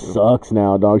 she sucks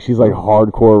now, dog. She's like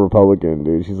hardcore Republican,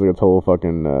 dude. She's like a total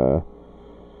fucking,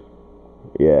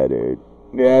 yeah, dude.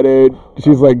 Yeah, dude.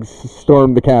 She's like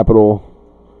stormed the Capitol.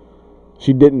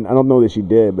 She didn't. I don't know that she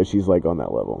did, but she's like on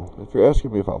that level. If you're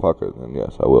asking me if I'll fuck her, then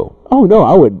yes, I will. Oh no,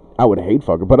 I would hate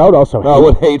fuck her, but I would also. I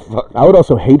would hate fuck. I would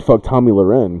also hate fuck Tommy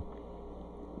Loren.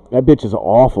 That bitch is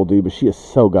awful, dude, but she is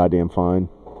so goddamn fine.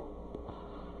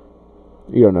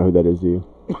 You don't know who that is, do you?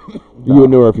 You would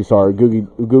know her if you saw her.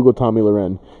 Google Tommy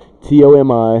Loren.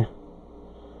 Tomi,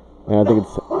 and I think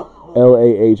it's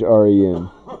Lahren.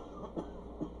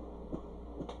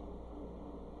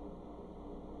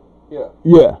 Yeah.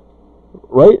 Yeah.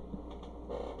 Right?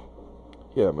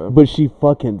 Yeah, man. But she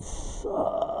fucking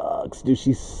sucks, dude.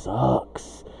 She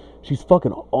sucks. She's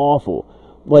fucking awful.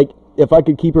 Like, if I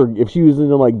could keep her, if she was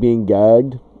into, like, being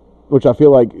gagged, which I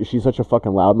feel like she's such a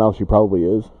fucking loudmouth, she probably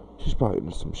is. She's probably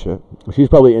into some shit. She's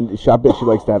probably in. I bet she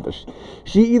likes to have the.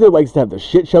 She either likes to have the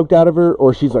shit choked out of her,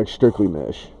 or she's like strictly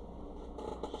mish.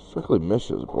 Strictly Mish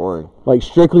is boring. Like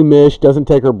strictly mish, doesn't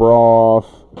take her bra off.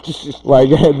 Like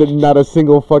not a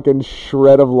single fucking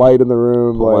shred of light in the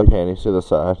room. Pull like my panties to the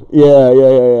side.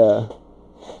 yeah.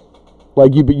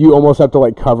 Like you almost have to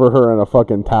like cover her in a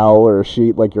fucking towel or a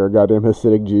sheet, like you're a goddamn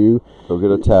Hasidic Jew. Go get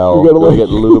a towel. You gotta, Go like, get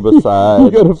Lubicide.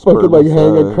 You gotta fucking like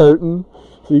hang a spermicide. curtain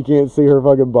so you can't see her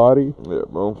fucking body. Yeah,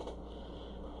 bro.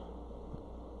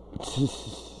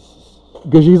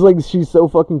 Because she's so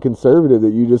fucking conservative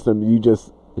that you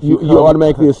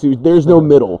automatically assume there's no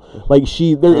middle. Like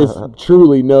there is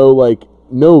truly no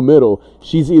middle.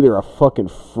 She's either a fucking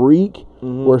freak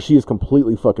or she is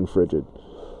completely fucking frigid.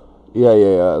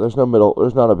 Yeah. There's no middle.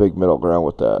 There's not a big middle ground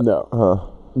with that. No.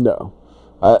 No.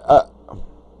 I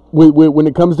When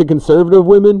it comes to conservative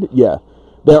women, yeah,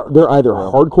 they're either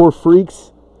hardcore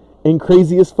freaks and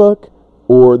crazy as fuck,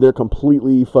 or they're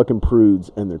completely fucking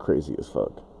prudes and they're crazy as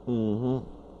fuck.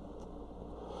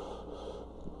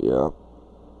 Yeah.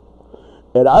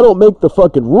 And I don't make the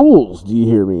fucking rules, do you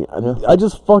hear me? I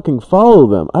just fucking follow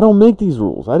them. I don't make these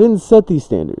rules. I didn't set these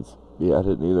standards. Yeah, I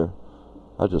didn't either.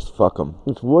 I just fuck them.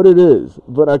 It's what it is.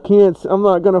 But I'm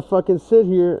not going to fucking sit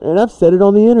here, and I've said it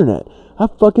on the internet. I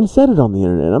fucking said it on the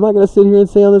internet. I'm not going to sit here and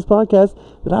say on this podcast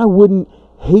that I wouldn't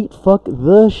hate fuck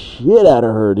the shit out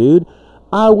of her, dude.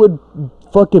 I would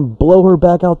fucking blow her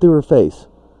back out through her face.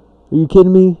 Are you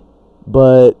kidding me?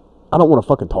 But I don't want to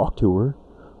fucking talk to her.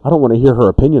 I don't want to hear her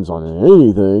opinions on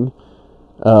anything.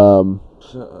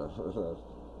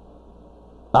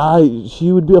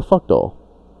 She would be a fuck doll.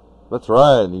 That's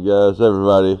right, you guys,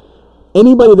 everybody.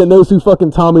 Anybody that knows who fucking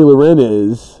Tommy Loren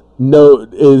is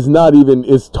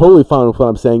totally fine with what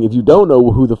I'm saying. If you don't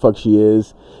know who the fuck she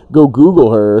is, go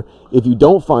Google her. If you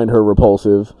don't find her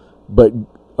repulsive, but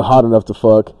hot enough to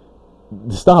fuck,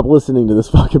 stop listening to this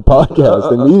fucking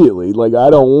podcast immediately. Like,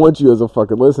 I don't want you as a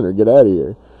fucking listener. Get out of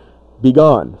here. Be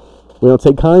gone. We don't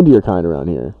take kind to your kind around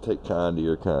here. Take kind to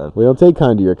your kind. We don't take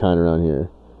kind to your kind around here.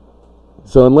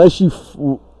 So unless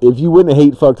if you wouldn't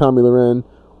hate fuck Tommy Loren,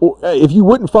 or if you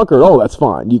wouldn't fuck her at all, that's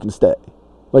fine. You can stay.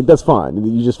 Like, that's fine.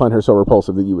 You just find her so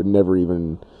repulsive that you wouldn't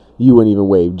even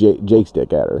wave Jake's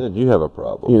dick at her. Then you have a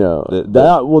problem. You know,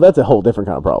 that's a whole different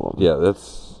kind of problem. Yeah,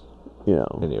 that's... You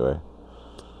know. Anyway.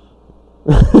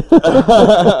 I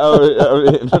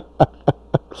mean,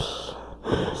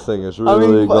 this thing is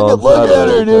really going fucking look at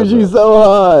her, dude. She's so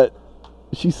hot.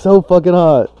 She's so fucking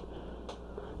hot.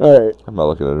 All right. I'm not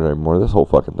looking at her anymore. This whole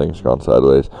fucking thing's gone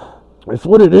sideways. It's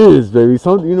what it is, baby.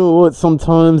 You know what?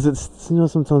 Sometimes it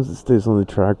stays on the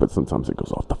track, but sometimes it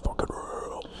goes off the fucking rails.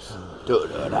 It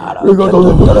goes off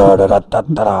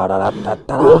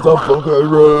the fucking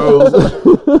rails.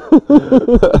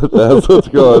 That's what's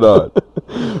going on.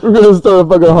 We're gonna start a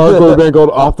fucking hardcore band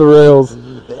called Off the Rails.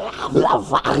 You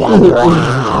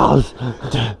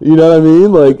know what I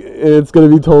mean? Like, it's gonna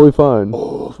be totally fine.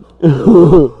 We're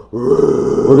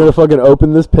gonna fucking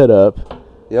open this pit up.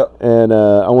 Yep. And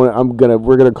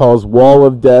we're gonna cause wall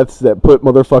of deaths that put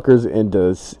motherfuckers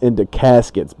into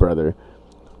caskets, brother.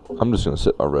 I'm just gonna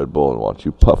sit my Red Bull and watch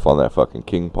you puff on that fucking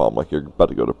king palm like you're about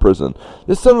to go to prison.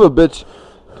 This son of a bitch.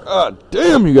 God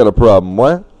damn, you got a problem,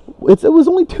 what? It was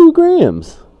only 2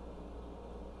 grams.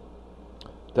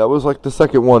 That was like the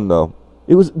second one, though.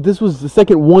 This was the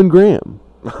second 1 gram.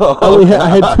 I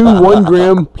had 2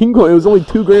 1-gram king palm. It was only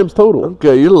 2 grams total.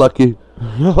 Okay, you're lucky.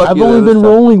 You're lucky. I've only been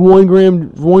rolling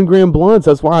 1 gram blunts.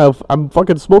 That's why I'm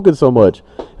fucking smoking so much.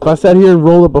 If I sat here and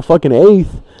rolled up a fucking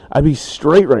eighth, I'd be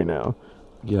straight right now.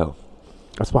 Yo.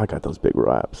 That's why I got those big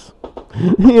wraps.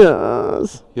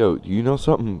 Yes. Yo, you know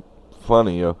something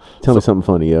funny, yo? Tell me something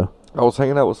funny, yo. I was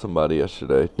hanging out with somebody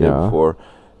yesterday, day Yeah. before,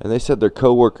 and they said their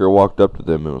coworker walked up to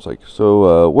them and was like,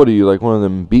 "So, what are you, like one of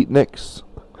them beatniks?"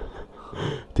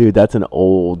 Dude, that's an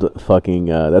old fucking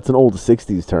that's an old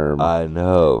 60s term. I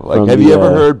know. Like, From have you the,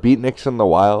 ever heard beatniks in the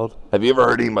wild? Have you ever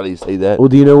heard anybody say that? Well,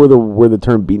 do you know where the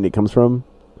term beatnik comes from?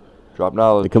 Drop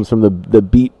knowledge. It comes from the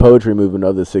beat poetry movement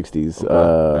of the 60s.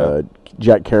 Okay,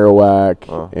 Jack Kerouac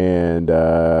Oh. and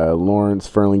Lawrence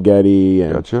Ferlinghetti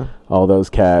and Gotcha. all those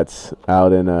cats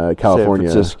out in California.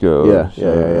 San Francisco.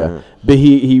 Yeah. But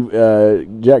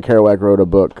Jack Kerouac wrote a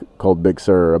book called Big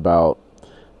Sur about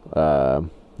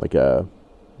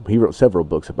he wrote several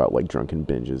books about like drunken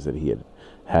binges that he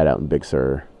had out in Big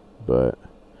Sur. But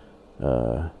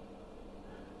it's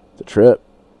a trip.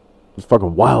 It was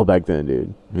fucking wild back then,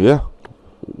 dude. Yeah.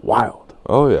 Wild.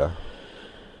 Oh, yeah.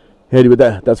 Hey, but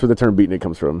that's where the term beatnik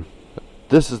comes from.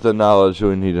 This is the knowledge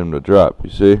we need him to drop, you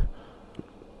see?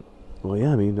 Well,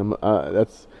 yeah, I mean,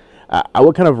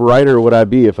 what kind of writer would I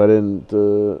be if I didn't,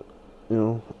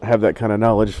 have that kind of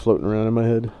knowledge floating around in my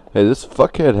head? Hey, this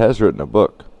fuckhead has written a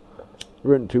book. I've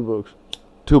written 2 books.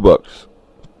 2 books.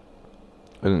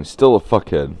 And he's still a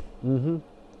fuckhead. Mm-hmm.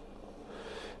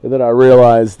 And then I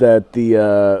realized that the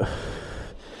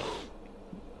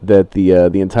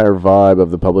entire vibe of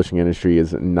the publishing industry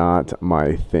is not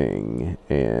my thing,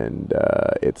 and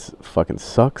it's fucking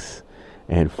sucks,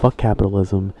 and fuck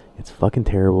capitalism. It's fucking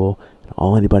terrible, and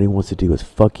all anybody wants to do is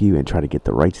fuck you and try to get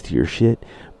the rights to your shit,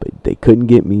 but they couldn't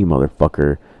get me,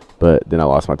 motherfucker. But then I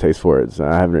lost my taste for it, so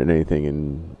I haven't written anything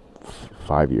in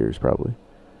 5 years, probably.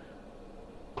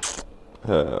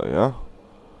 Hell yeah.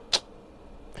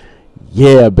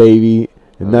 Yeah, baby.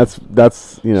 And that's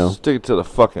Stick it to the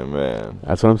fucking man.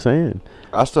 that's what I'm saying.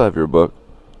 I still have your book.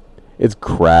 It's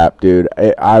crap, dude.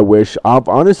 I wish. I've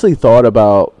honestly thought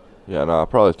about. Yeah, no, I'll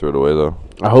probably throw it away, though.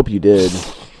 I hope you did.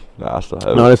 Nah, I still have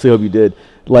I it. honestly hope you did.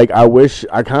 Like, I wish.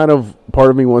 I kind of. Part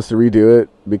of me wants to redo it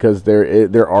because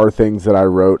there are things that I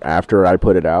wrote after I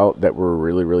put it out that were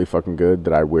really, really fucking good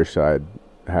that I wish I'd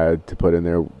had to put in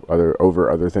there over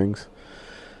other things.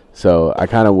 So I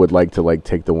kind of would like to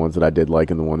take the ones that I did like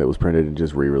and the one that was printed and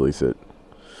just re-release it.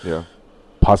 Yeah.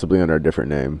 Possibly under a different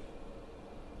name.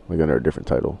 Like under a different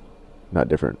title. Not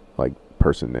different, like,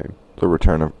 person name. The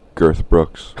Return of Garth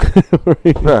Brooks.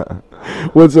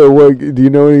 What, do you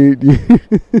know any...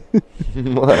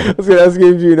 What? I was going to ask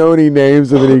you, do you know any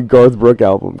names of any Garth Brooks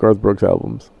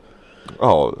albums?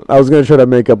 Oh, I was going to try to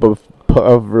make up a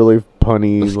really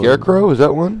punny... The Scarecrow? Is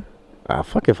that one?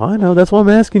 Fuck if I know. That's why I'm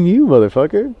asking you,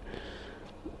 motherfucker.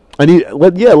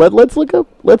 Let's look up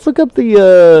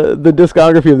the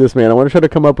discography of this man. I want to try to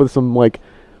come up with some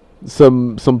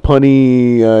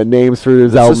punny names for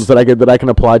his albums that I can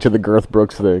apply to the Garth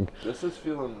Brooks thing. This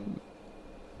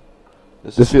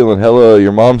is feeling hella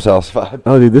your mom's house vibe.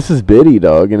 Oh, dude, this is biddy,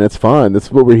 dog, and it's fine.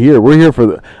 That's what we're here. We're here for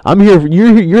the. I'm here.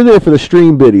 You're there for the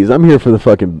stream biddies. I'm here for the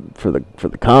fucking for the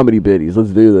comedy biddies. Let's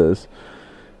do this.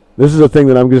 This is a thing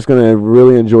that I'm just gonna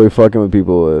really enjoy fucking with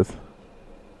people with.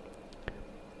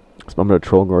 So I'm gonna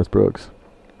troll Garth Brooks.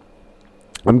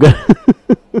 I'm gonna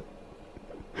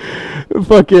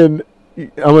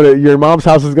your mom's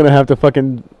house is gonna have to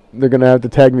they're gonna have to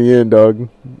tag me in, dog,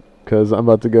 because I'm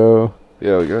about to go.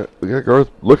 Yeah, we got Garth.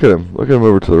 Look at him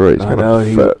over to the right. He's I kinda know,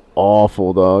 he's fat.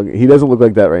 awful, dog. He doesn't look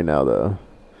like that right now, though.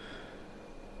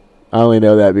 I only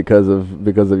know that because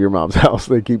of your mom's house.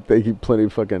 They keep plenty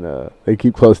fucking they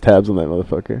keep close tabs on that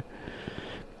motherfucker.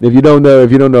 If you don't know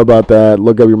about that,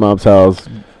 look up your mom's house.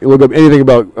 Look up anything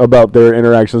about their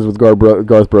interactions with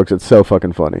Garth Brooks. It's so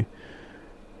fucking funny.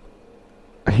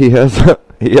 He has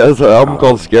an album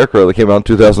called Scarecrow that came out in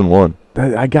 2001. You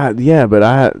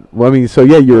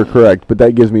were correct, but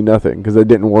that gives me nothing because it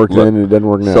didn't work then and it doesn't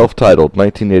work now. Self-titled,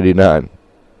 1989.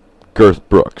 Garth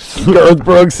Brooks. Garth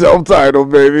Brooks,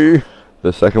 self-titled, baby.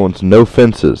 The second one's No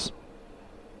Fences.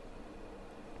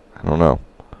 I don't know.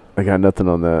 I got nothing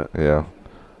on that. Yeah.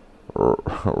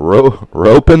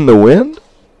 Rope in the wind?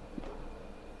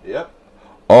 Yep.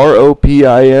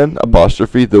 ROPIN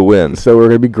apostrophe the wind. So we're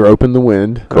gonna be groping the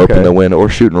wind. Rope in the wind or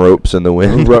shooting ropes in the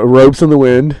wind. Ropes in the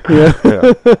wind. Yeah.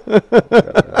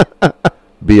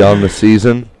 Beyond the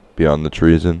season, beyond the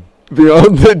treason.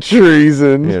 Beyond the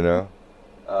treason. You know.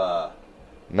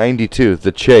 92,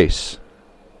 the chase.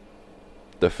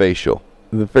 The facial.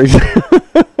 The face.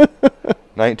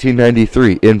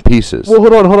 1993, in pieces. Well,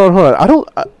 hold on.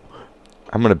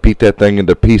 I'm gonna beat that thing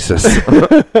into pieces.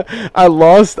 I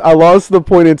lost the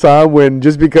point in time when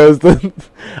just because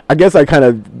I guess I kind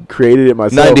of created it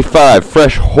myself. 95,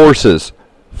 fresh horses.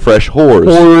 Fresh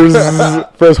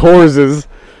whores. Fresh horses.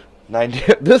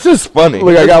 90. This is funny.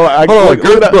 Look, look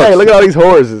at all these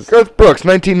horses. Garth Brooks,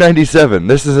 1997.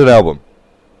 This is an album.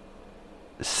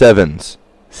 Sevens.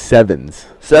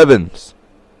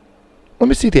 Let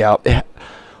me see the album.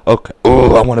 Okay.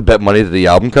 Oh, I want to bet money that the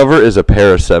album cover is a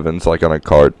pair of sevens, like on a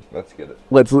card. Let's get it.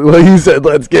 Well, you said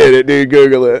let's get it, dude.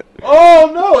 Google it.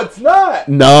 Oh no, it's not.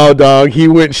 No, dog. He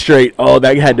went straight. Oh,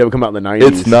 that had to come out in the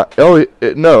 90s. It's not. Oh,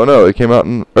 no. It came out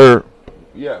in.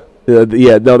 Yeah.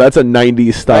 Yeah, no, that's a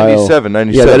 90s style.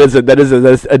 97. Yeah, that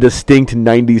is a distinct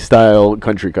 90s style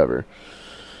country cover.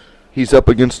 He's up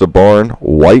against a barn,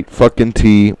 white fucking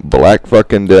tee, black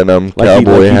fucking denim, Like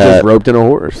cowboy he hat, just roped in a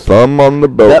horse. thumb on the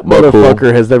boat That buckle.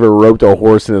 motherfucker has never roped a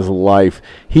horse in his life.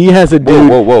 He has a dude.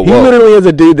 Whoa. He literally has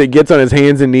a dude that gets on his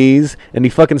hands and knees and he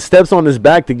fucking steps on his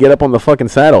back to get up on the fucking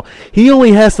saddle. He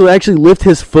only has to actually lift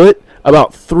his foot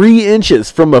about 3 inches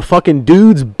from a fucking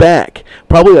dude's back.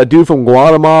 Probably a dude from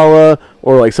Guatemala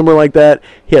or like somewhere like that.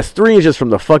 He has 3 inches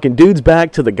from the fucking dude's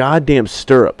back to the goddamn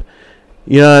stirrup.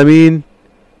 You know what I mean?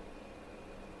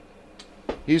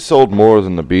 He sold more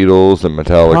than the Beatles and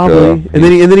Metallica. Probably. And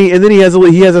then he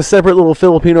has a separate little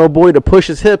Filipino boy to push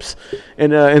his hips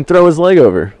and throw his leg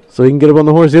over so he can get up on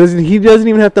the horse. He doesn't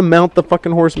even have to mount the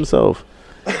fucking horse himself.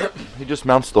 He just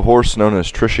mounts the horse known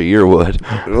as Trisha Yearwood.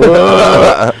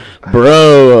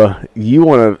 Bro, you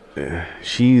want to...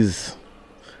 she's...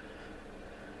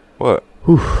 What?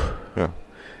 Whew. Yeah.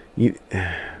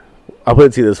 I'll put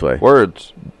it to you this way.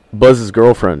 Words. Buzz's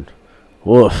girlfriend.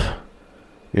 Woof.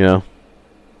 You know?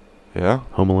 Yeah?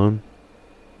 Home Alone.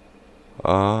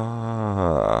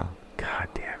 Ah. God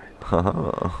damn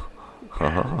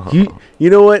it. You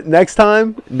know what? Next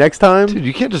time... Dude,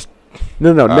 you can't just...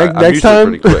 No. Next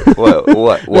time... Pretty quick.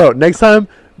 What? No, next time...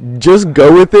 Just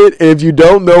go with it, and if you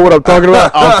don't know what I'm talking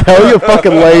about, I'll tell you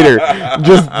fucking later.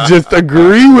 Just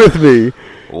agree with me.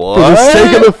 What?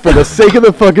 For the sake of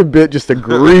the fucking bit, just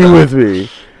agree with me.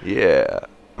 Yeah.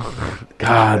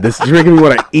 God, this is making me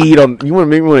want to eat on. You want to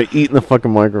make me want to eat in the fucking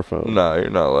microphone. No,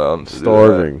 you're not allowed to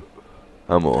Starving. do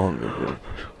that. I'm hungry, dude.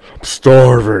 I'm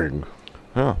starving.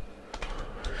 Yeah.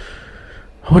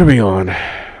 What are we on?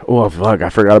 Oh fuck! I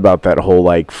forgot about that whole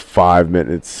like 5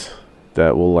 minutes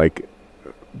that will like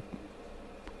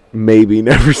maybe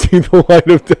never see the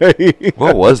light of day.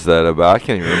 What was that about? I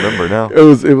can't even remember now.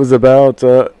 It was about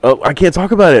I can't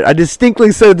talk about it. I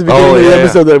distinctly said at the beginning of the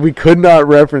episode that we could not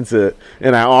reference it,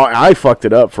 and I fucked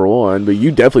it up for one, but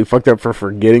you definitely fucked up for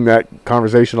forgetting that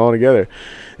conversation altogether.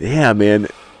 Yeah, man.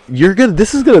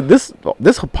 This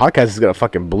podcast is gonna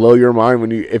fucking blow your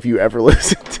mind if you ever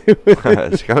listen to it.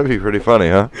 It's gonna be pretty funny,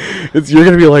 huh? You're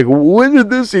gonna be like, when did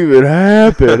this even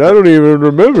happen? I don't even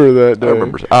remember that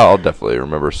day. I'll definitely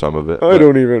remember some of it. I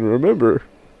don't even remember.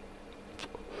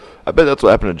 I bet that's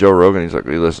what happened to Joe Rogan. He's like,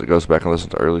 he goes back and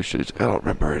listens to early shit. He's like, I don't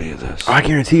remember any of this. I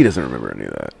guarantee he doesn't remember any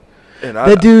of that. And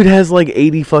that dude has like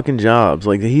 80 fucking jobs.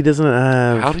 Like he doesn't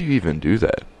have. How do you even do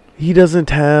that? He doesn't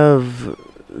have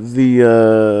he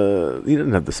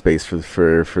doesn't have the space for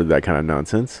that kind of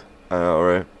nonsense. I know,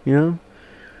 right? You know,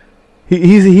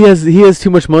 he has too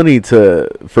much money for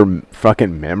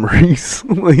fucking memories.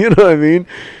 You know what I mean?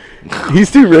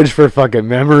 He's too rich for fucking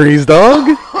memories,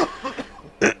 dog.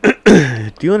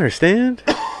 Do you understand?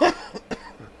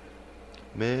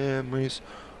 Memories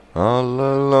all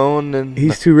alone and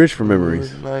he's too rich for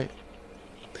memories.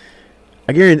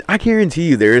 I guarantee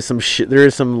you there is some shit. There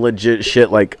is some legit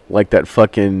shit like that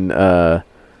fucking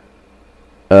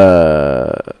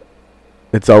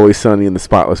It's Always Sunny in the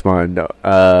Spotless Mind. No,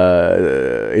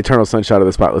 Eternal Sunshine of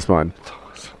the Spotless Mind.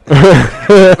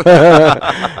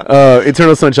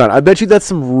 Eternal Sunshine. I bet you that's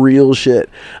some real shit.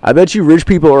 I bet you rich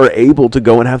people are able to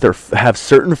go and have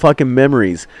certain fucking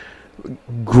memories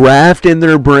grafted in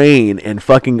their brain and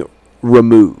fucking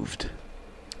removed,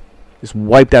 just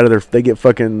wiped out of their. They get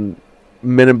fucking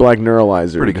Men in Black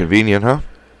neuralizer. Pretty convenient, huh?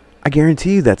 I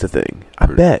guarantee you that's a thing. I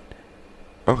bet.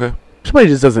 Okay. Somebody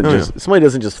just doesn't Oh, just somebody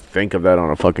doesn't just think of that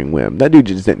on a fucking whim. That dude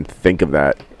just didn't think of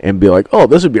that and be like, "Oh,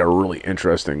 this would be a really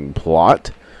interesting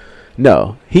plot."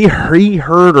 No, he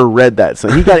heard or read that, so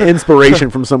he got inspiration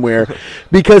from somewhere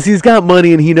because he's got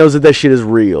money and he knows that shit is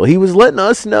real. He was letting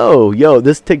us know, yo,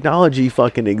 this technology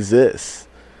fucking exists.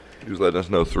 He was letting us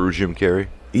know through Jim Carrey.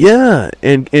 Yeah,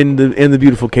 and the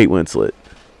beautiful Kate Winslet.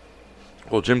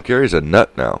 Well, Jim Carrey's a nut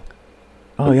now.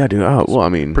 Oh yeah, dude. Oh well, I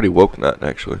mean, Pretty woke nut,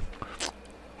 actually.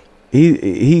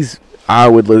 he's.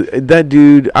 That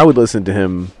dude. I would listen to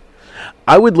him.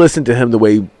 I would listen to him the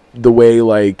way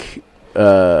like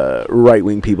right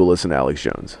wing people listen to Alex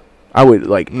Jones. I would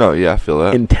like No, yeah, I feel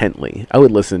that. intently. I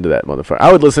would listen to that motherfucker.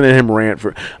 I would listen to him rant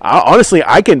for. Honestly,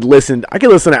 I can listen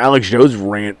to Alex Jones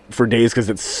rant for days because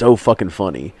it's so fucking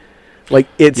funny. Like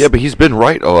it's Yeah, but he's been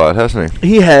right a lot, hasn't he?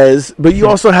 he has, but you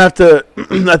also have to.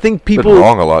 I think people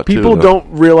wrong a lot, too, people though. don't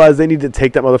realize they need to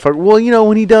take that motherfucker. Well, you know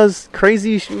when he does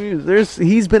crazy,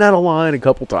 he's been out of line a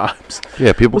couple times.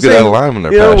 Yeah, people We'll get say- out of line when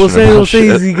they're You know, passionate we'll about say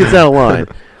shit. he gets out of line,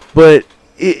 but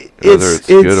Whether it's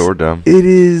good or dumb. It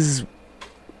is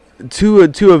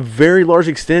to a very large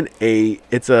extent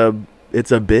it's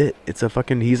a bit. It's a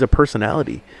fucking. He's a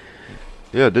personality.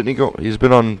 Yeah, didn't he go? He's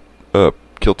been on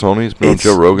Kill Tony. He's been on It's-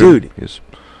 Joe Rogan. dude, He's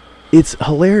It's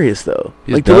hilarious though.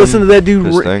 He's Like to listen to done that dude.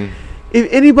 his thing. If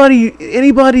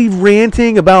anybody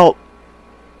ranting about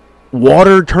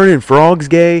water turning frogs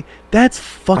gay, that's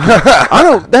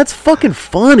fucking. That's fucking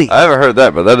funny. I haven't heard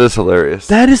that, but that is hilarious.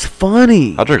 That is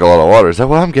funny. I drink a lot of water. Is that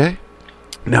why I'm gay?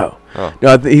 No. Oh.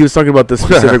 No, he was talking about the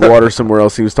specific water somewhere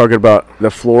else. He was talking about the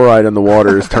fluoride in the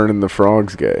water is turning the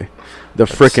frogs gay. The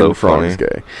frickin' so frogs funny.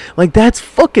 gay. Like, that's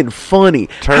fucking funny.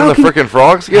 Turning the frickin'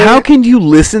 frogs gay? How can you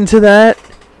listen to that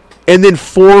and then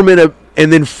form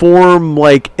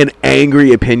like an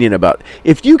angry opinion about it?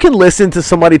 If you can listen to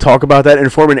somebody talk about that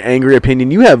and form an angry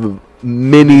opinion, you have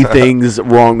many things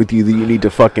wrong with you that you need to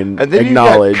fucking And then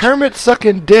acknowledge. you got Kermit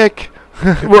sucking dick.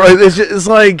 Right, it's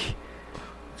like...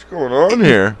 What's going on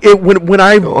here? When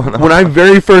I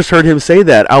very first heard him say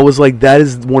that, I was like, that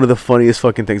is one of the funniest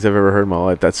fucking things I've ever heard in my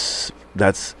life. That's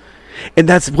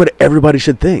what everybody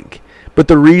should think. But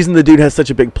the reason the dude has such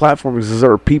a big platform is because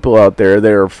there are people out there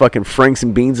that are fucking franks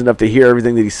and beans enough to hear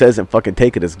everything that he says and fucking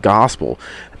take it as gospel.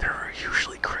 And they're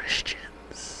usually Christians.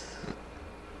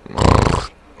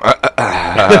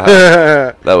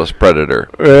 That was Predator.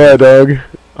 Yeah, dog.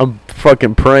 I'm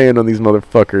fucking praying on these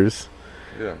motherfuckers.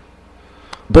 Yeah.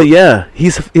 But yeah,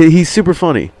 he's super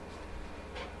funny.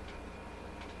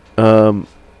 But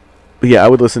yeah, I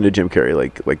would listen to Jim Carrey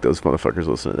like those motherfuckers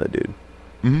listen to that dude.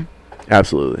 Mm-hmm.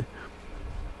 Absolutely.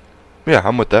 Yeah,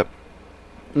 I'm with that.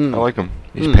 I like him.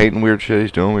 He's painting weird shit.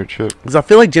 He's doing weird shit. Because I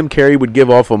feel like Jim Carrey would give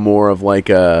off more of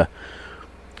a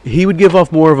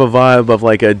vibe of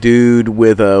like a dude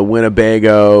with a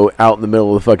Winnebago out in the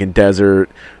middle of the fucking desert,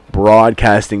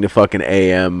 broadcasting to fucking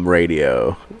AM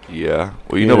radio. Yeah.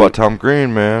 Well, you Yeah. know about Tom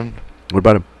Green, man. What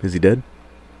about him? Is he dead?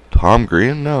 Tom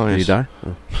Green? No, Did he he's die?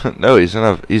 Oh. no, he's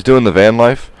doing the van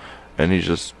life, and he's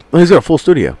just Oh, he's got a full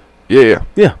studio. yeah,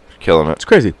 Yeah, killing it. it's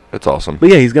crazy. It's awesome. But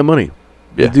yeah, he's got money.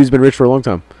 Yeah, The dude's been rich for a long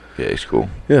time. yeah, he's cool.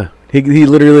 Yeah, he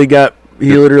literally got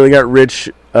rich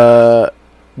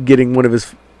getting one of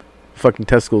his fucking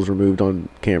testicles removed on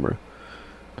camera.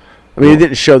 I mean, Well, it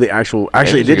didn't show the actual.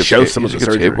 Actually, it He's a did good show some of he's the a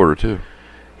good surgery. skateboarder too.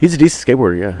 He's a decent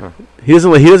skateboarder. Yeah, Huh. he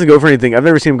doesn't go for anything. I've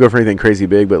never seen him go for anything crazy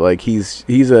big, but like he's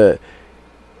a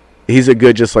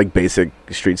good just like basic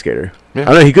street skater. Yeah. I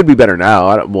don't know, he could be better now.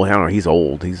 I don't know. He's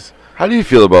old. How do you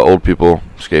feel about old people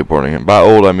skateboarding? And by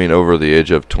old, I mean over the age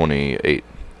of 28.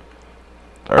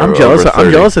 Or I'm jealous. over I'm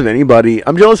 30. jealous of anybody.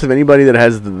 I'm jealous of anybody that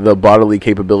has the bodily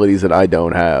capabilities that I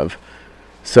don't have.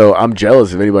 So I'm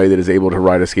jealous of anybody that is able to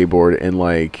ride a skateboard and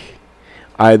like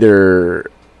either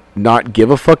not give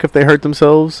a fuck if they hurt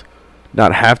themselves,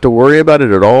 not have to worry about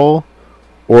it at all,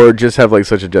 or just have like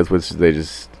such a death wish they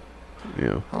just, you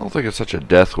know. I don't think it's such a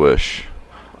death wish.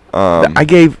 I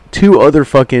gave 2 other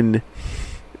fucking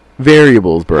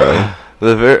variables, bro.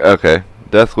 Okay,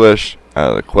 death wish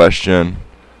out of the question,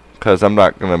 because I'm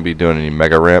not gonna be doing any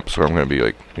mega ramps, or I'm gonna be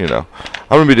like, I'm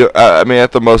gonna be doing. I mean,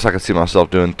 at the most, I can see myself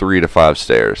doing 3 to 5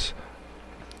 stairs.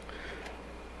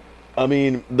 I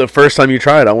mean, the first time you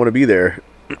try it, I want to be there.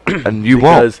 And you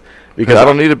won't, because I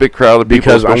don't need a big crowd of people.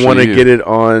 Because I want to especially get it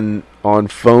on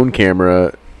phone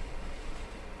camera.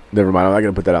 Never mind. I'm not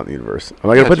gonna put that out in the universe. I'm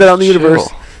not gonna Yeah, put that out in the just universe.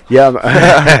 chill. Yeah.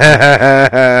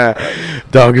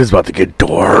 Dog is about to get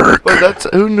dark. But that's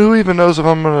who even knows if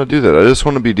I'm gonna do that. I just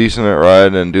want to be decent at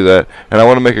riding and do that, and I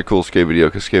want to make a cool skate video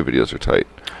because skate videos are tight.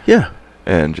 Yeah.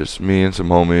 And just me and some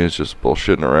homies just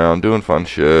bullshitting around, doing fun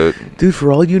shit. Dude, for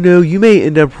all you know, you may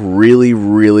end up really,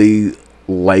 really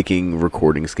liking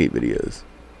recording skate videos.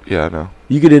 Yeah, I know.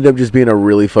 You could end up just being a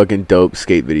really fucking dope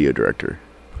skate video director.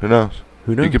 Who knows?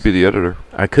 Who knows? You could be the editor.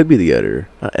 I could be the editor.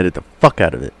 I'll edit the fuck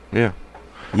out of it. Yeah.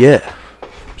 Yeah.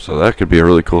 So that could be a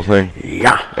really cool thing.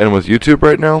 Yeah. And with YouTube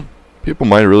right now, people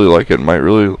might really like it, might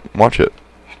really watch it.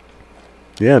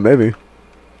 Yeah, maybe.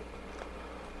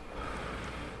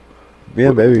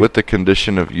 Yeah, maybe. With the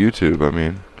condition of YouTube, I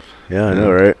mean. Yeah, I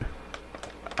know, right?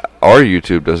 Our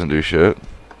YouTube doesn't do shit.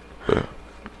 But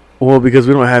Well, because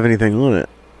we don't have anything on it.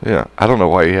 yeah, I don't know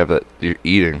why you have that. You're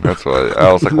eating. That's why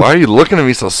I was like, why are you looking at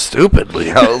me so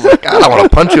stupidly? I was like, God, I want to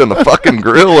punch you in the fucking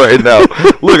grill right now.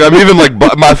 Look, I'm even like,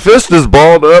 my fist is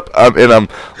balled up, and I'm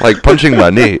like punching my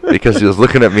knee because he was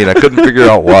looking at me, and I couldn't figure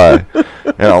out why.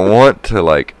 And I want to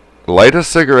like light a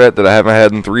cigarette that I haven't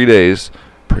had in 3 days.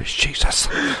 Praise Jesus.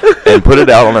 And put it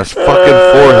out on his fucking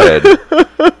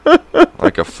forehead.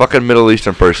 Like a fucking Middle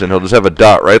Eastern person. He'll just have a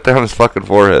dot right there on his fucking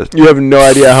forehead. You have no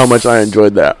idea how much I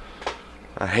enjoyed that.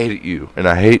 I hate you. And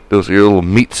I hate those your little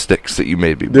meat sticks that you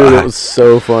made me Dude, buy. it was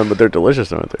so fun, but they're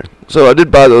delicious, aren't they? So I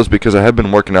did buy those because I have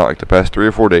been working out like the past 3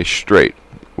 or 4 days straight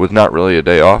with not really a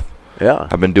day off. Yeah.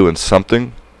 I've been doing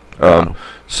something. Wow.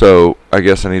 So I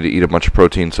guess I need to eat a bunch of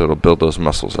protein so it'll build those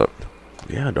muscles up.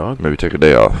 Yeah, dog. Maybe take a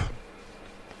day off.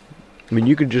 I mean,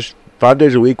 you could just 5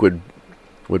 days a week would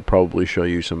probably show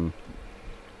you some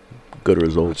good I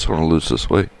results. just want to lose this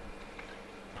weight.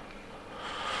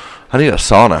 I need a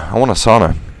sauna. I want a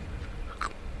sauna.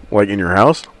 Like in your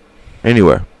house?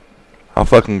 Anywhere. I'll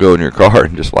fucking go in your car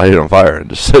and just light it on fire and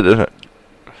just sit in it.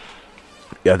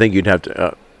 Yeah, I think you'd have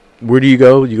to. Where do you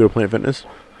go? You go to Planet Fitness?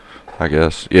 I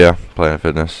guess. Yeah, Planet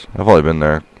Fitness. I've only been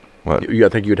there, what, I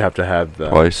think you'd have to have the.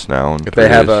 twice now. If they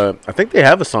have I think they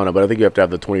have a sauna, but I think you have to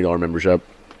have the $20 membership.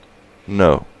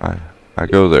 No, I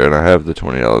go there and I have the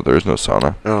 $20. There's no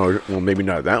sauna. Oh, well, maybe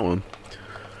not that one.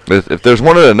 If there's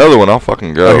one at another one, I'll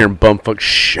fucking go. Out here in bumfuck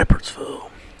Shepherdsville.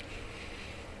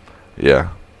 Yeah,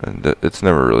 and it's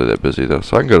never really that busy though,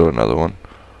 so I can go to another one.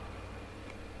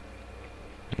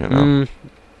 You know.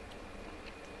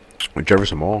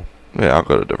 Jefferson Mall. Yeah, I'll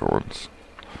go to different ones.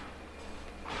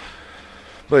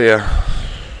 But yeah,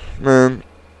 man,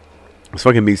 This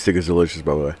fucking meat stick is delicious,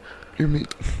 by the way. your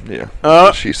meat.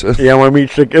 Yeah, she said. Yeah, my meat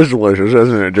stick is delicious,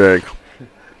 isn't it, Jake?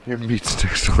 Your meat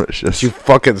stick's delicious. You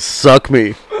fucking suck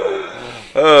me.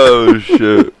 Oh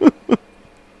shit.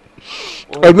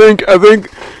 I think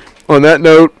on that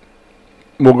note,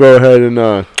 we'll go ahead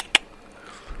and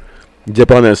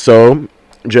dip on this. So,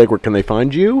 Jake, where can they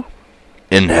find you?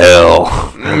 In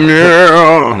hell.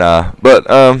 Yeah. Nah, but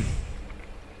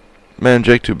man,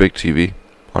 Jake Too Big TV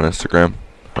on Instagram,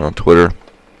 on Twitter.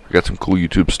 I got some cool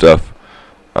YouTube stuff.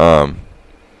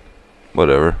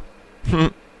 Whatever.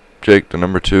 Jake, the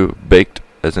number 2, baked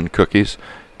as in cookies.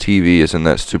 TV is in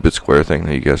that stupid square thing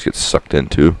that you guys get sucked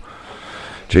into.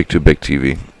 Jake Too Big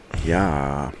TV.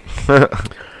 Yeah.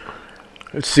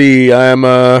 Let's see. I'm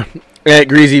at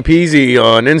Greasy Peasy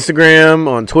on Instagram,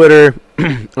 on Twitter,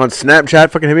 on Snapchat.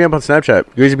 Fucking hit me up on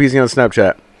Snapchat. Greasy Peasy on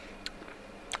Snapchat.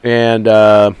 And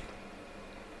yeah,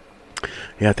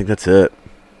 I think that's it.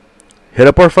 Hit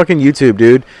up our fucking YouTube,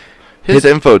 dude. His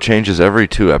info changes every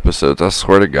 2 episodes. I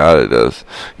swear to God it does.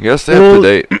 You gotta stay up to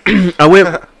date.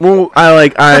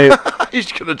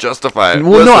 He's gonna justify it.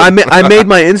 Well, no, Listen. I made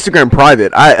my Instagram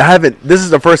private. I haven't. This is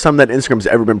the first time that Instagram's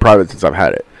ever been private since I've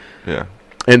had it. Yeah.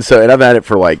 And I've had it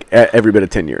for like every bit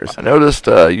of 10 years. I noticed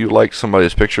you liked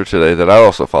somebody's picture today that I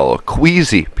also follow.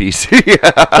 Queasy PC.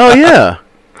 Oh yeah,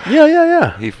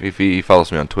 yeah. He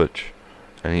follows me on Twitch,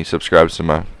 and he subscribes to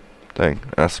my thing.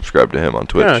 And I subscribe to him on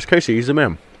Twitch. Yeah, it's Casey. He's the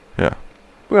man. Yeah.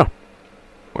 Yeah.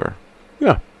 Where?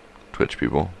 Yeah. Twitch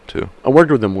people too. I worked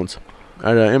with him once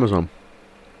at Amazon.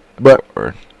 But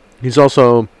Or he's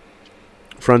also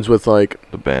friends with like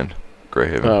the band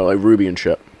Greyhaven. like Ruby and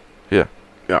shit. Yeah.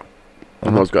 Yeah.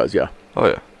 And Uh-huh. those guys, yeah. Oh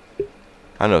yeah.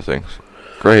 I know things.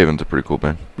 Greyhaven's a pretty cool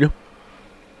band.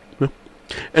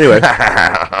 Anyway,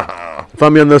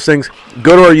 find me on those things.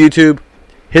 Go to our YouTube.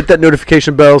 Hit that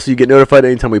notification bell so you get notified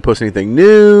anytime we post anything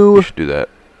new. You should do that.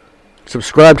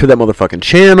 Subscribe to that motherfucking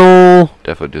channel.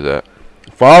 Definitely do that.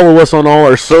 Follow us on all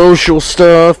our social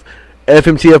stuff.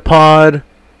 FMTF Pod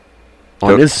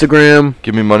on Yep. Instagram.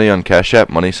 Give me money on Cash App.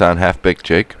 Money sign Half Baked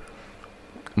Jake.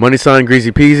 Money sign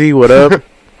Greasy Peasy. What up?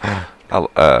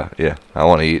 Yeah. I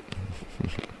want to eat.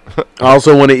 I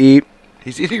also want to eat.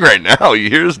 He's eating right now. You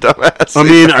hear his dumbass? I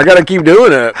mean, I gotta keep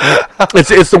doing it.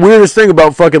 It's the weirdest thing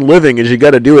about fucking living is you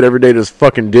gotta do it every day to just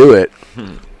fucking do it.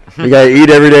 You gotta eat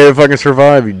every day to fucking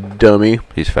survive, you dummy.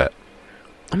 He's fat.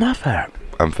 I'm not fat.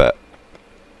 I'm fat.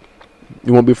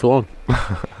 You won't be for long.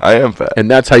 I am fat. And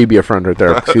that's how you be a friend right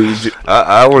there. See,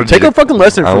 I wanted take you a fucking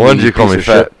lesson I from wanted me, you to call piece me of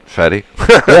fat, shit. fatty.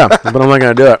 Yeah, but I'm not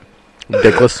gonna do it.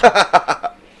 Ridiculous.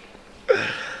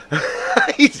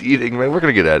 He's eating, man. We're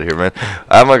gonna get out of here, man.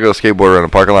 I'm gonna go skateboard around the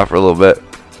parking lot for a little bit,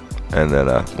 and then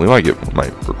we might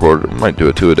record. We might do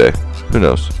it 2 a day. Who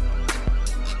knows?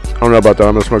 I don't know about that.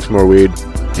 I'm gonna smoke some more weed.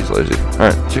 He's lazy. All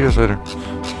right. See you guys later.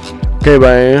 Okay,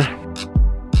 bye.